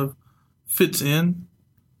that kind of fits in?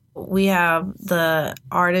 We have the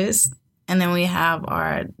artists, and then we have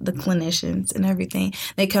the clinicians and everything.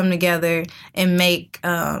 They come together and make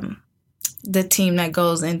the team that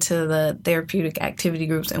goes into the therapeutic activity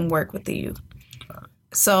groups and work with the youth.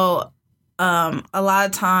 So a lot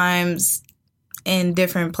of times in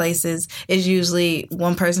different places, it's usually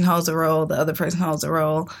one person holds a role, the other person holds a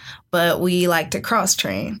role, but we like to cross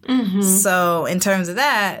train. Mm-hmm. So in terms of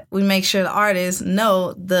that, we make sure the artists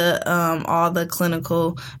know the all the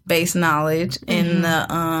clinical based knowledge, and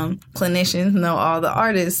the clinicians know all the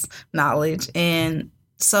artists' knowledge, and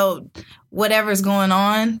so whatever's going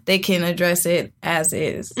on, they can address it as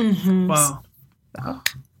is. Mm-hmm. Wow. So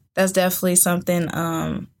that's definitely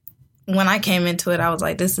something. When I came into it, I was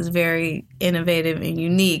like, this is very innovative and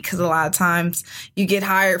unique, because a lot of times you get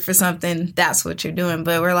hired for something, that's what you're doing.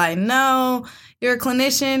 But we're like, no, you're a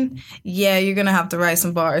clinician. Yeah, you're going to have to write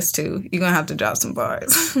some bars too. You're going to have to drop some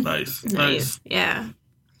bars. Nice. Yeah.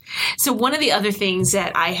 So one of the other things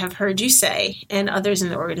that I have heard you say, and others in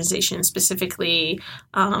the organization, specifically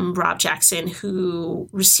Rob Jackson, who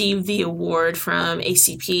received the award from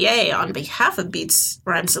ACPA on behalf of Beats,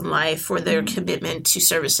 Rhymes, and Life for their commitment to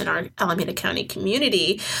service in our Alameda County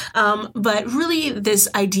community, but really this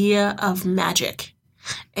idea of magic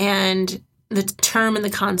and the term and the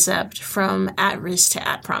concept from at risk to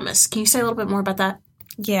at promise. Can you say a little bit more about that?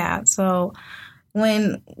 Yeah. So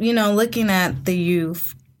when, looking at the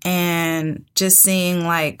youth, and just seeing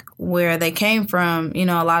like where they came from, a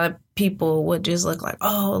lot of people would just look like,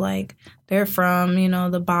 oh, like they're from,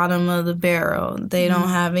 the bottom of the barrel. They don't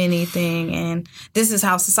have anything. And this is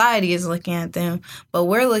how society is looking at them. But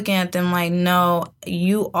we're looking at them like, no,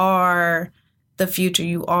 you are the future.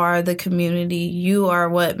 You are the community. You are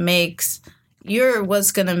you're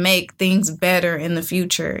what's going to make things better in the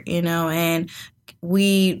future, and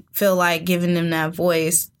we feel like giving them that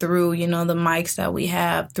voice through, the mics that we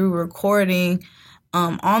have, through recording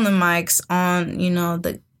on the mics,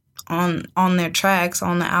 on, on their tracks,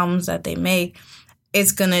 on the albums that they make.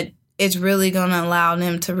 It's really gonna allow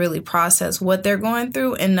them to really process what they're going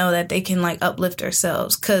through and know that they can like uplift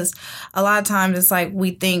themselves. Because a lot of times it's like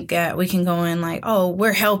we think that we can go in like, oh,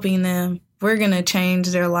 we're helping them, we're gonna change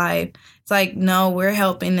their life. It's like, no, we're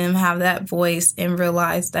helping them have that voice and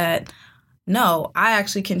realize that, no, I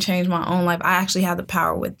actually can change my own life. I actually have the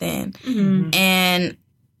power within. Mm-hmm. And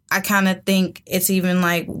I kind of think it's even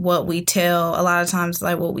like what we tell, a lot of times,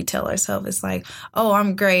 like what we tell ourselves. It's like, oh,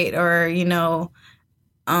 I'm great. Or,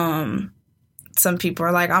 some people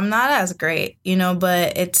are like, I'm not as great,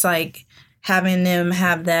 but it's like having them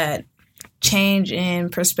have that change in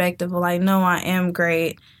perspective of like, no, I am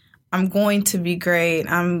great. I'm going to be great.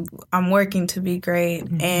 I'm working to be great.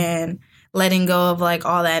 Mm-hmm. And letting go of like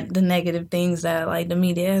all that, the negative things that like the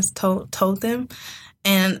media has told them.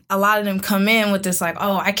 And a lot of them come in with this like,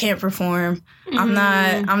 oh, I can't perform.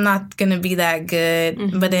 Mm-hmm. I'm not going to be that good.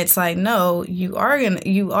 Mm-hmm. But it's like, no, you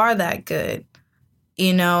are that good.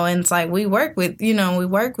 And it's like, we work with you.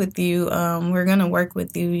 We're going to work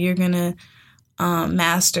with you. You're going to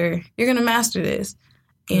master this,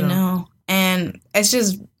 you know? And it's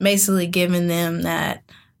just basically giving them that,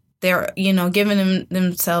 they're, giving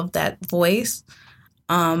themselves that voice,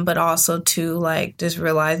 but also to like just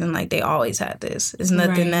realizing like they always had this. It's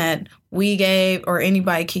nothing that we gave or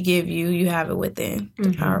anybody could give you. You have it within,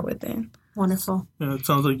 the power within. Wonderful. Yeah, it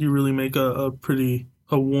sounds like you really make a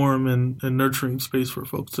warm and nurturing space for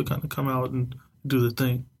folks to kind of come out and do the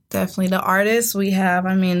thing. Definitely. The artists we have,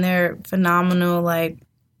 they're phenomenal. Like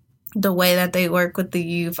the way that they work with the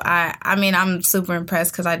youth. I'm super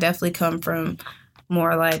impressed because I definitely come from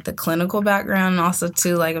more like the clinical background and also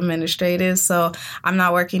too like administrative. So I'm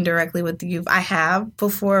not working directly with the youth. I have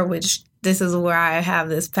before, which this is where I have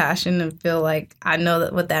this passion and feel like I know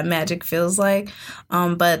that what that magic feels like.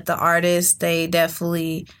 But the artists, they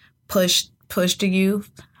definitely push the youth.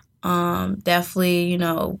 Definitely,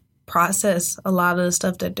 process a lot of the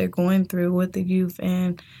stuff that they're going through with the youth.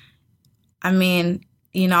 And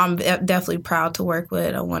I'm definitely proud to work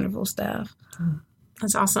with a wonderful staff.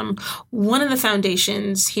 That's awesome. One of the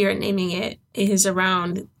foundations here at Naming It is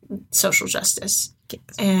around social justice. Yes.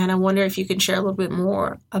 And I wonder if you can share a little bit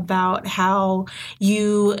more about how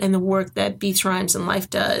you and the work that Beats, Rhymes, and Life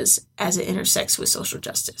does as it intersects with social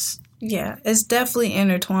justice. Yeah, it's definitely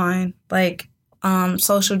intertwined. Like,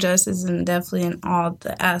 social justice and definitely in all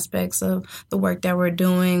the aspects of the work that we're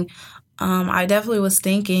doing. I definitely was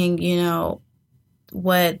thinking,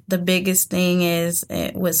 what the biggest thing is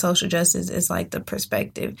with social justice is like the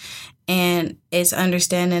perspective. And it's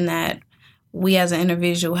understanding that we as an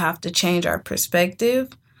individual have to change our perspective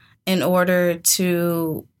in order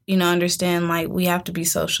to, understand like we have to be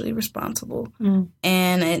socially responsible. Mm.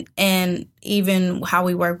 And even how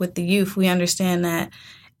we work with the youth, we understand that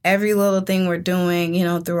every little thing we're doing,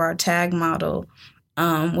 through our tag model,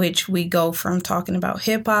 which we go from talking about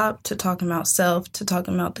hip hop to talking about self to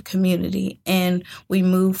talking about the community. And we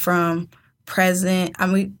move from present.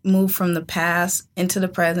 We move from the past into the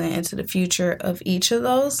present, into the future of each of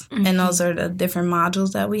those. Mm-hmm. And those are the different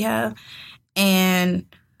modules that we have. And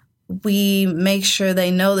we make sure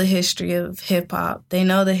they know the history of hip-hop. They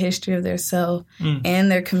know the history of their self and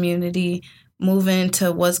their community, moving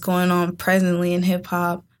into what's going on presently in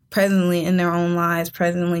hip-hop, presently in their own lives,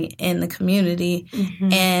 presently in the community.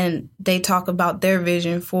 Mm-hmm. And they talk about their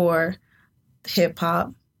vision for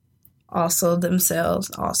hip-hop, also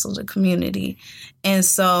themselves, also the community. And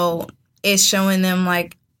so it's showing them,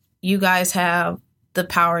 like, you guys have the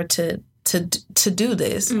power to do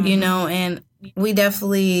this, you know, and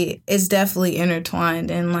it's definitely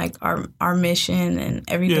intertwined in, like, our mission and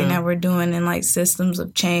everything that we're doing, and, like, systems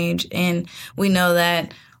of change. And we know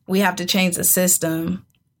that we have to change the system,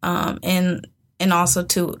 and also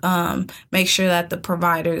to make sure that the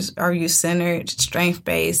providers are youth-centered,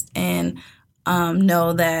 strength-based, and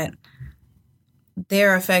know that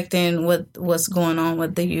they're affecting what's going on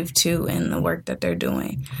with the youth too, and the work that they're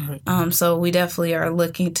doing. Right. So we definitely are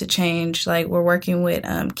looking to change. Like, we're working with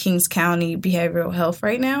Kings County Behavioral Health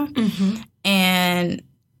right now, and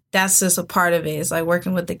that's just a part of it. It's like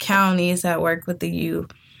working with the counties that work with the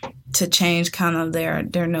youth to change kind of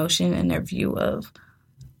their notion and their view of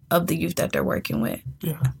the youth that they're working with.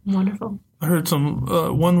 Yeah, wonderful. I heard some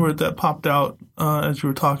one word that popped out as you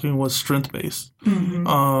were talking was strength-based,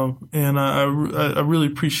 and I really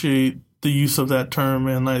appreciate the use of that term,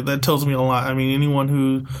 and that tells me a lot. I mean,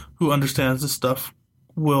 anyone who understands this stuff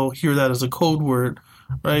will hear that as a code word,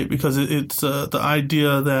 right? Because it's the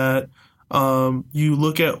idea that you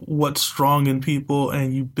look at what's strong in people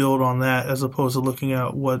and you build on that, as opposed to looking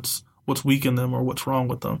at what's weak in them or what's wrong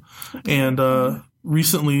with them, and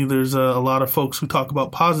recently, there's a lot of folks who talk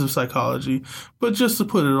about positive psychology, but just to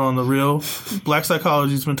put it on the real, Black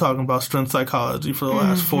psychology's been talking about strength psychology for the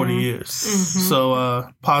last 40 years. So,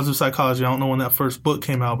 positive psychology, I don't know when that first book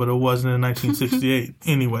came out, but it wasn't in 1968.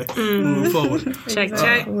 Anyway, moving forward. Check.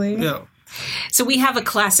 Yeah. So we have a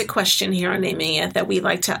classic question here on Naming It that we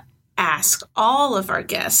like to ask all of our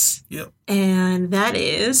guests. Yep. And that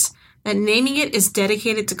is that Naming It is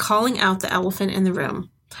dedicated to calling out the elephant in the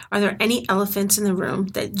room. Are there any elephants in the room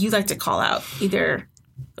that you like to call out, either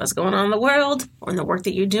what's going on in the world or in the work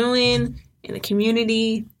that you're doing, in the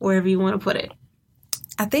community, wherever you want to put it?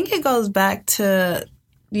 I think it goes back to,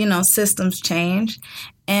 systems change.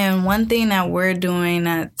 And one thing that we're doing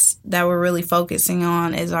that we're really focusing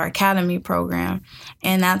on is our academy program.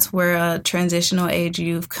 And that's where transitional age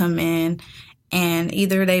youth come in. And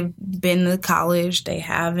either they've been to college, they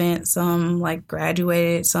haven't, some like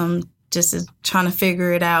graduated, some just is trying to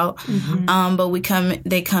figure it out. But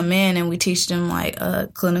they come in and we teach them like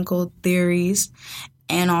clinical theories,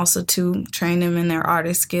 and also to train them in their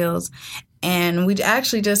artist skills. And we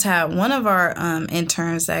actually just had one of our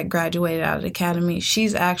interns that graduated out of the academy.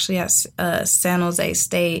 She's actually at San Jose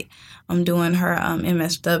State doing her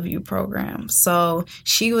MSW program. So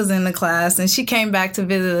she was in the class and she came back to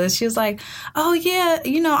visit us. She was like, oh, yeah,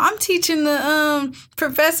 I'm teaching the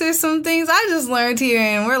professor some things I just learned here.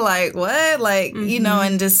 And we're like, what? Like,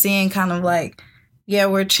 and just seeing kind of like, yeah,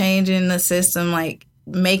 we're changing the system, like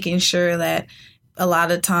making sure that a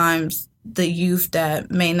lot of times the youth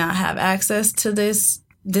that may not have access to this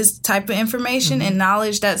type of information and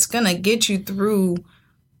knowledge that's going to get you through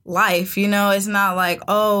life, it's not like,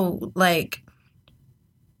 oh, like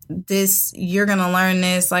this, you're going to learn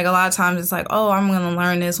this. Like a lot of times it's like, oh, I'm going to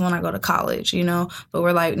learn this when I go to college, but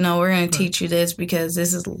we're like, no, we're going to teach you this because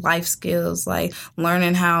this is life skills, like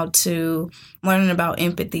learning about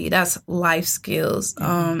empathy. That's life skills.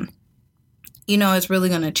 It's really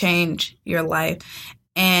going to change your life.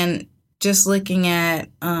 And just looking at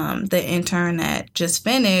the intern that just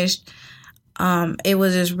finished, it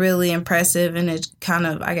was just really impressive, and it kind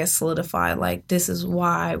of, I guess, solidified, like, this is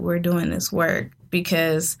why we're doing this work,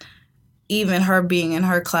 because even her being in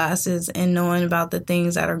her classes and knowing about the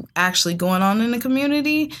things that are actually going on in the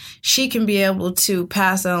community, she can be able to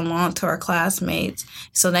pass that along to her classmates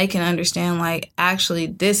so they can understand, like, actually,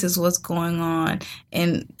 this is what's going on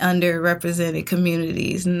in underrepresented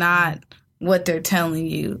communities, not what they're telling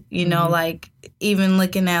you, like even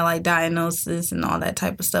looking at like diagnosis and all that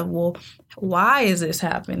type of stuff. Well, why is this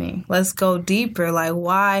happening? Let's go deeper. Like,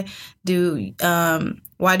 why do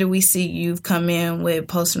we see youth come in with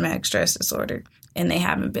post-traumatic stress disorder and they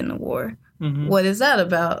haven't been to war? What is that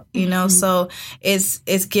about? So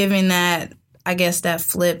it's giving that, I guess, that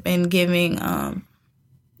flip and giving,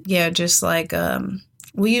 just like,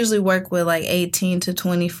 we usually work with like 18 to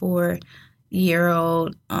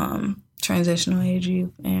 24-year-old, transitional age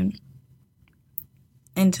youth and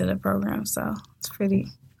into the program, so it's pretty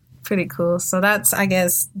pretty cool. So that's, I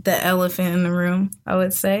guess, the elephant in the room, I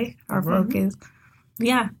would say, our focus.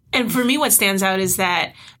 Yeah. And for me, what stands out is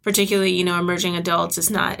that particularly, emerging adults, it's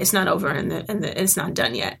not over and it's not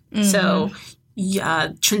done yet. Mm-hmm. So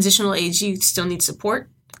transitional age youth still need support.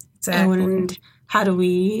 Exactly. And how do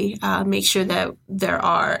we make sure that there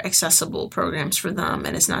are accessible programs for them?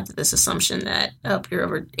 And it's not this assumption that, you're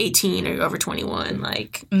over 18 or you're over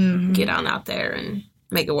 21, get on out there and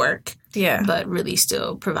make it work. Yeah. But really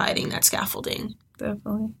still providing that scaffolding.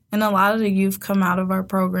 Definitely. And a lot of the youth come out of our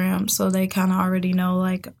program, so they kind of already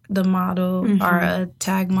know, the model, our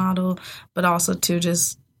tag model, but also, too,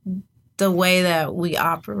 just the way that we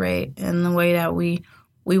operate and the way that we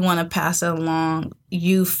want to pass it along.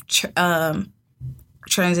 Youth,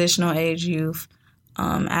 transitional age youth,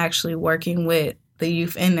 actually working with the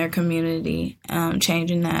youth in their community,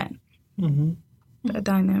 changing that, that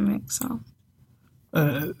dynamic, so...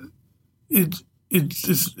 It's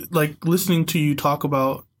like listening to you talk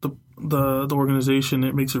about the organization.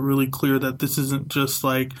 It makes it really clear that this isn't just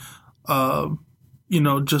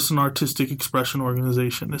just an artistic expression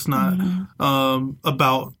organization. It's not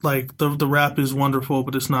about the rap is wonderful,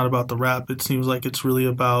 but it's not about the rap. It seems like it's really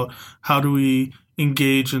about how do we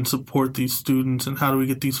engage and support these students, and how do we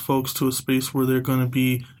get these folks to a space where they're going to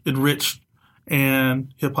be enriched.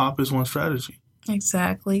 And hip hop is one strategy.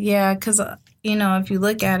 Exactly. Yeah, because if you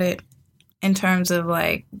look at it in terms of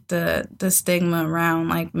the stigma around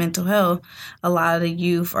mental health, a lot of the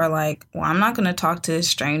youth are well, I'm not going to talk to a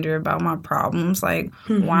stranger about my problems. Why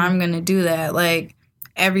I'm going to do that?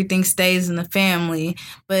 Everything stays in the family.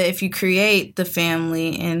 But if you create the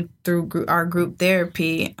family and through our group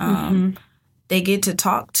therapy, they get to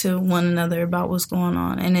talk to one another about what's going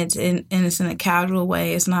on, and it's in a casual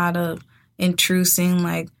way. It's not a intrusing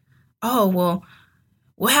oh well.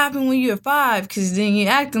 What happened when you were 5? Because then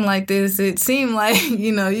you're acting like this. It seemed like,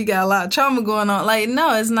 you got a lot of trauma going on.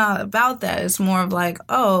 No, it's not about that. It's more of let's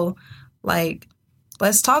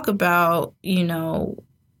talk about,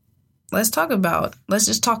 let's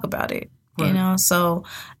just talk about it, right. So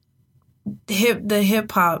the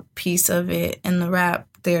hip hop piece of it and the rap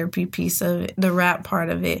therapy piece of it, the rap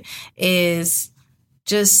part of it it's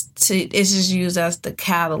just used as the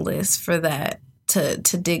catalyst for that to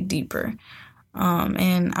dig deeper.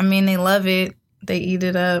 And I mean, they love it. They eat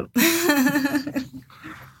it up.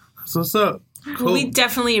 So what's up? Cool. Well, we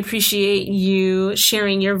definitely appreciate you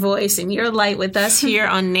sharing your voice and your light with us here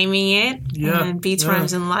on Naming It and Beats,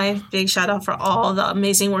 Rhymes, and Life. Big shout out for all the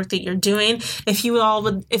amazing work that you're doing.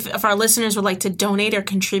 If our listeners would like to donate or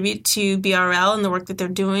contribute to BRL and the work that they're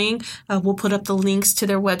doing, we'll put up the links to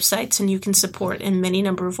their websites, and you can support in many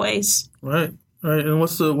number of ways. Right. All right, and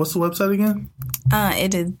what's the website again?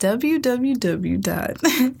 It is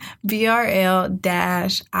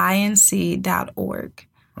www.brl-inc.org.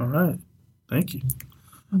 All right, thank you.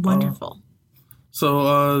 Wonderful.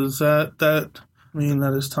 So does that mean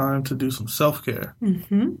that it's time to do some self-care?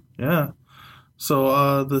 Mm-hmm. Yeah.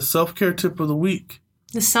 So the self-care tip of the week.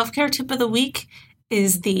 The self-care tip of the week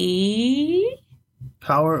is the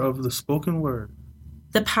power of the spoken word.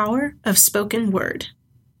 The power of spoken word.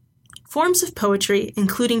 Forms of poetry,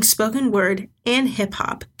 including spoken word and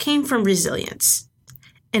hip-hop, came from resilience.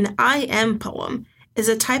 An I am poem is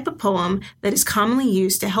a type of poem that is commonly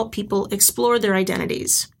used to help people explore their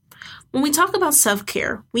identities. When we talk about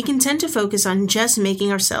self-care, we can tend to focus on just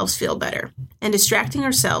making ourselves feel better and distracting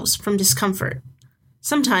ourselves from discomfort.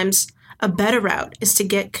 Sometimes, a better route is to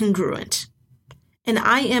get congruent. An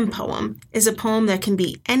I am poem is a poem that can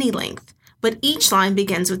be any length, but each line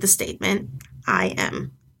begins with the statement, I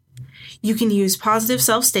am. You can use positive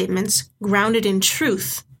self-statements grounded in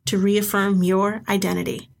truth to reaffirm your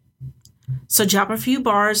identity. So drop a few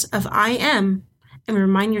bars of I am and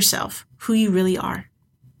remind yourself who you really are.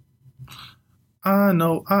 I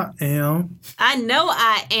know I am. I know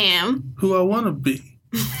I am. Who I want to be.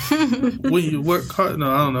 When you work hard.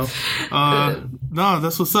 No, I don't know. No,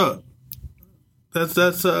 that's what's up. That's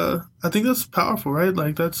I think that's powerful, right?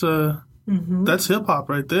 That's hip hop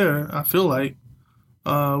right there. I feel like.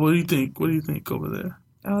 What do you think? What do you think over there?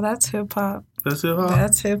 Oh, that's hip hop. That's hip hop?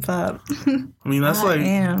 That's hip hop. I mean, that's like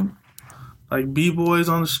B-boys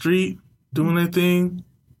on the street doing their thing.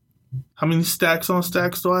 How many stacks on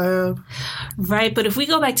stacks do I have? Right, but if we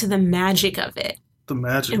go back to the magic of it. The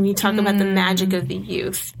magic. And we talk about the magic of the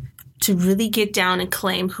youth, to really get down and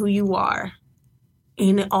claim who you are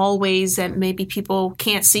in all ways that maybe people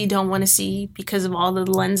can't see, don't want to see because of all the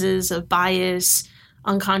lenses of bias,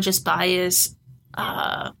 unconscious bias,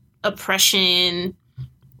 oppression,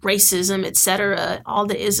 racism, etc., all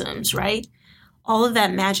the isms, right? all of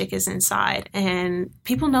that magic is inside, and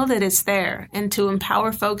people know that it's there. And to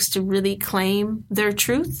empower folks to really claim their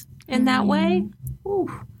truth in that way, ooh,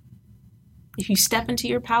 if you step into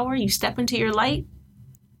your power, you step into your light.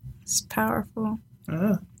 It's powerful.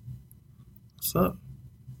 Yeah. What's up?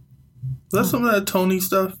 Is that some of that Tony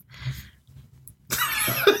stuff?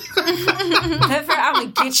 I'm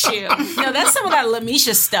gonna get you. No, that's some of that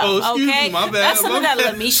Lamisha stuff. Oh, okay, me, my bad. That's some of that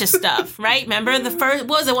Lamisha stuff, right? Remember the first?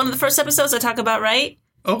 What was it? One of the first episodes I talk about, right?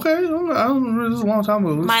 Okay, I don't remember. This is a long time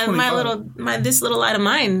ago. This little light of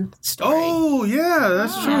mine story. Oh yeah,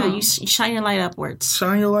 that's true. Yeah, you shine your light upwards.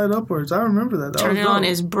 Shine your light upwards. I remember that. Turn it on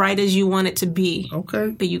as bright as you want it to be. Okay,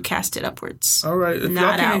 but you cast it upwards. All right. If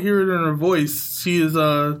y'all can't hear it in her voice, she is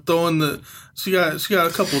throwing the. She got a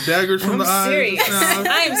couple daggers from the eyes.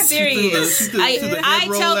 I am serious. I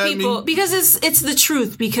tell people because it's the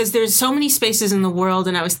truth. Because there's so many spaces in the world,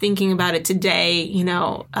 and I was thinking about it today. You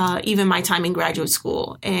know, even my time in graduate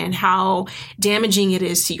school, and how damaging it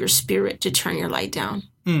is to your spirit to turn your light down.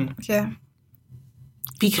 Yeah.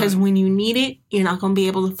 Because when you need it, you're not going to be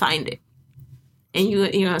able to find it, and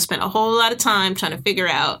you're going to spend a whole lot of time trying to figure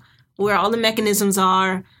out where all the mechanisms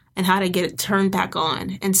are and how to get it turned back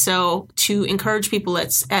on. And so to encourage people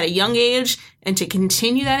at a young age and to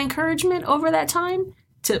continue that encouragement over that time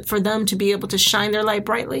for them to be able to shine their light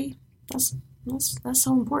brightly, that's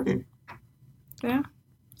so important. Yeah.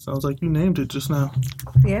 Sounds like you named it just now.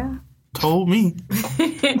 Yeah. Told me.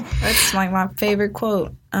 That's like my favorite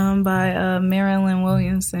quote by Marilyn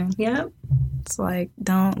Williamson. Yep. It's like,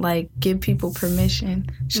 don't give people permission.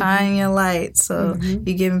 Shine your light. So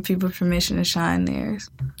you're giving people permission to shine theirs.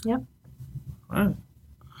 Yep. All right.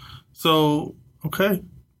 So, okay.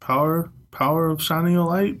 Power of shining your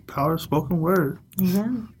light. Power of spoken word. Yeah.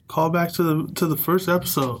 Call back to the first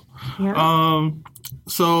episode. Yeah.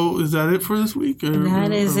 So is that it for this week?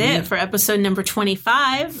 That is it for episode number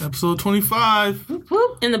 25. Episode 25. Whoop,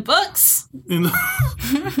 whoop. In the books.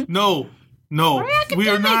 No. We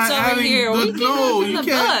are not adding here. you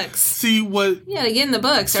can't books. See what. Yeah, get in the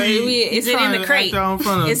books. Is it in the crate?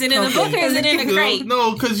 Is it in the book or is it in the crate?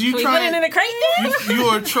 No, because you trying. Put it in the crate then? You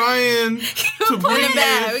are trying to put it in the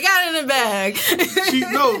bag. We got it in the bag.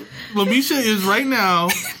 Lamisha is right now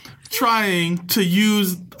trying to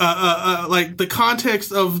use the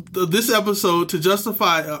context of this episode to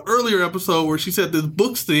justify an earlier episode where she said this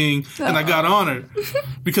books thing and I got on her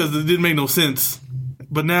because it didn't make no sense.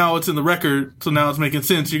 But now it's in the record, so now it's making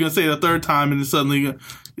sense. You're going to say it a third time and then suddenly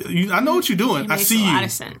I know what you're doing. I see you. It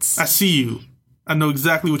makes a lot of sense. I see you. I know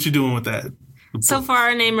exactly what you're doing with that. So for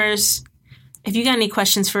our namers, if you got any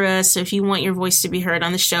questions for us, or if you want your voice to be heard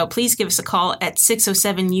on the show, please give us a call at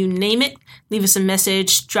 607-YOU-NAME-IT. Leave us a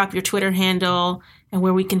message, drop your Twitter handle, and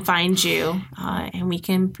where we can find you, and we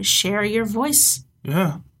can share your voice.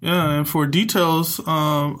 Yeah. And for details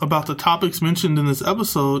about the topics mentioned in this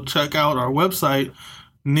episode, check out our website,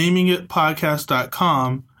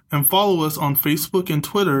 namingitpodcast.com, and follow us on Facebook and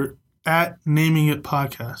Twitter at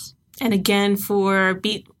namingitpodcast. And again, for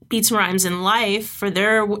Beats, Rhymes, and Life, for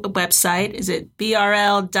their website, is it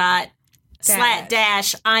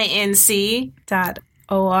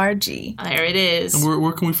brl./inc.org. There it is. And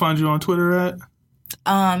where can we find you on Twitter at?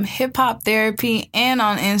 Hip Hop Therapy, and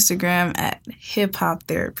on Instagram at Hip Hop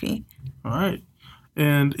Therapy. All right.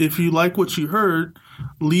 And if you like what you heard,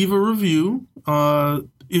 leave a review.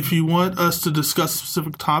 If you want us to discuss a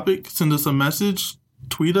specific topic, send us a message,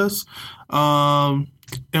 tweet us, and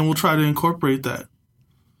we'll try to incorporate that.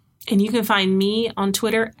 And you can find me on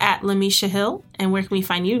Twitter at Lamisha Hill. And where can we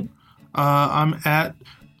find you? I'm at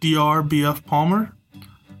DRBF Palmer.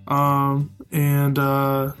 And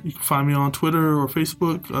you can find me on Twitter or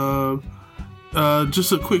Facebook.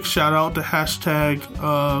 Just a quick shout out to hashtag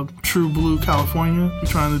True Blue California. We're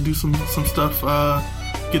trying to do some stuff,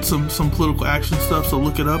 get some political action stuff. So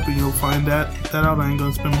look it up and you'll find that out. I ain't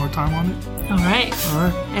gonna spend more time on it. All right.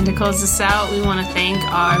 And to close this out, we want to thank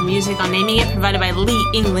our music on Naming It, provided by Lee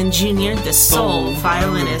England Jr., the soul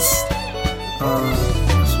violinist.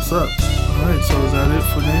 That's what's up. All right. So is that it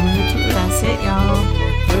for Naming It today? That's it, y'all.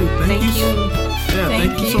 Hey, thank you. Yeah,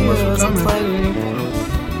 thank you so much for coming.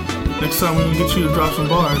 Next time we're going to get you to drop some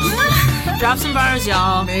bars. Drop some bars,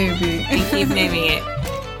 y'all. Maybe. And keep naming it.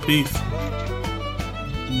 Peace.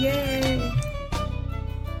 Yay.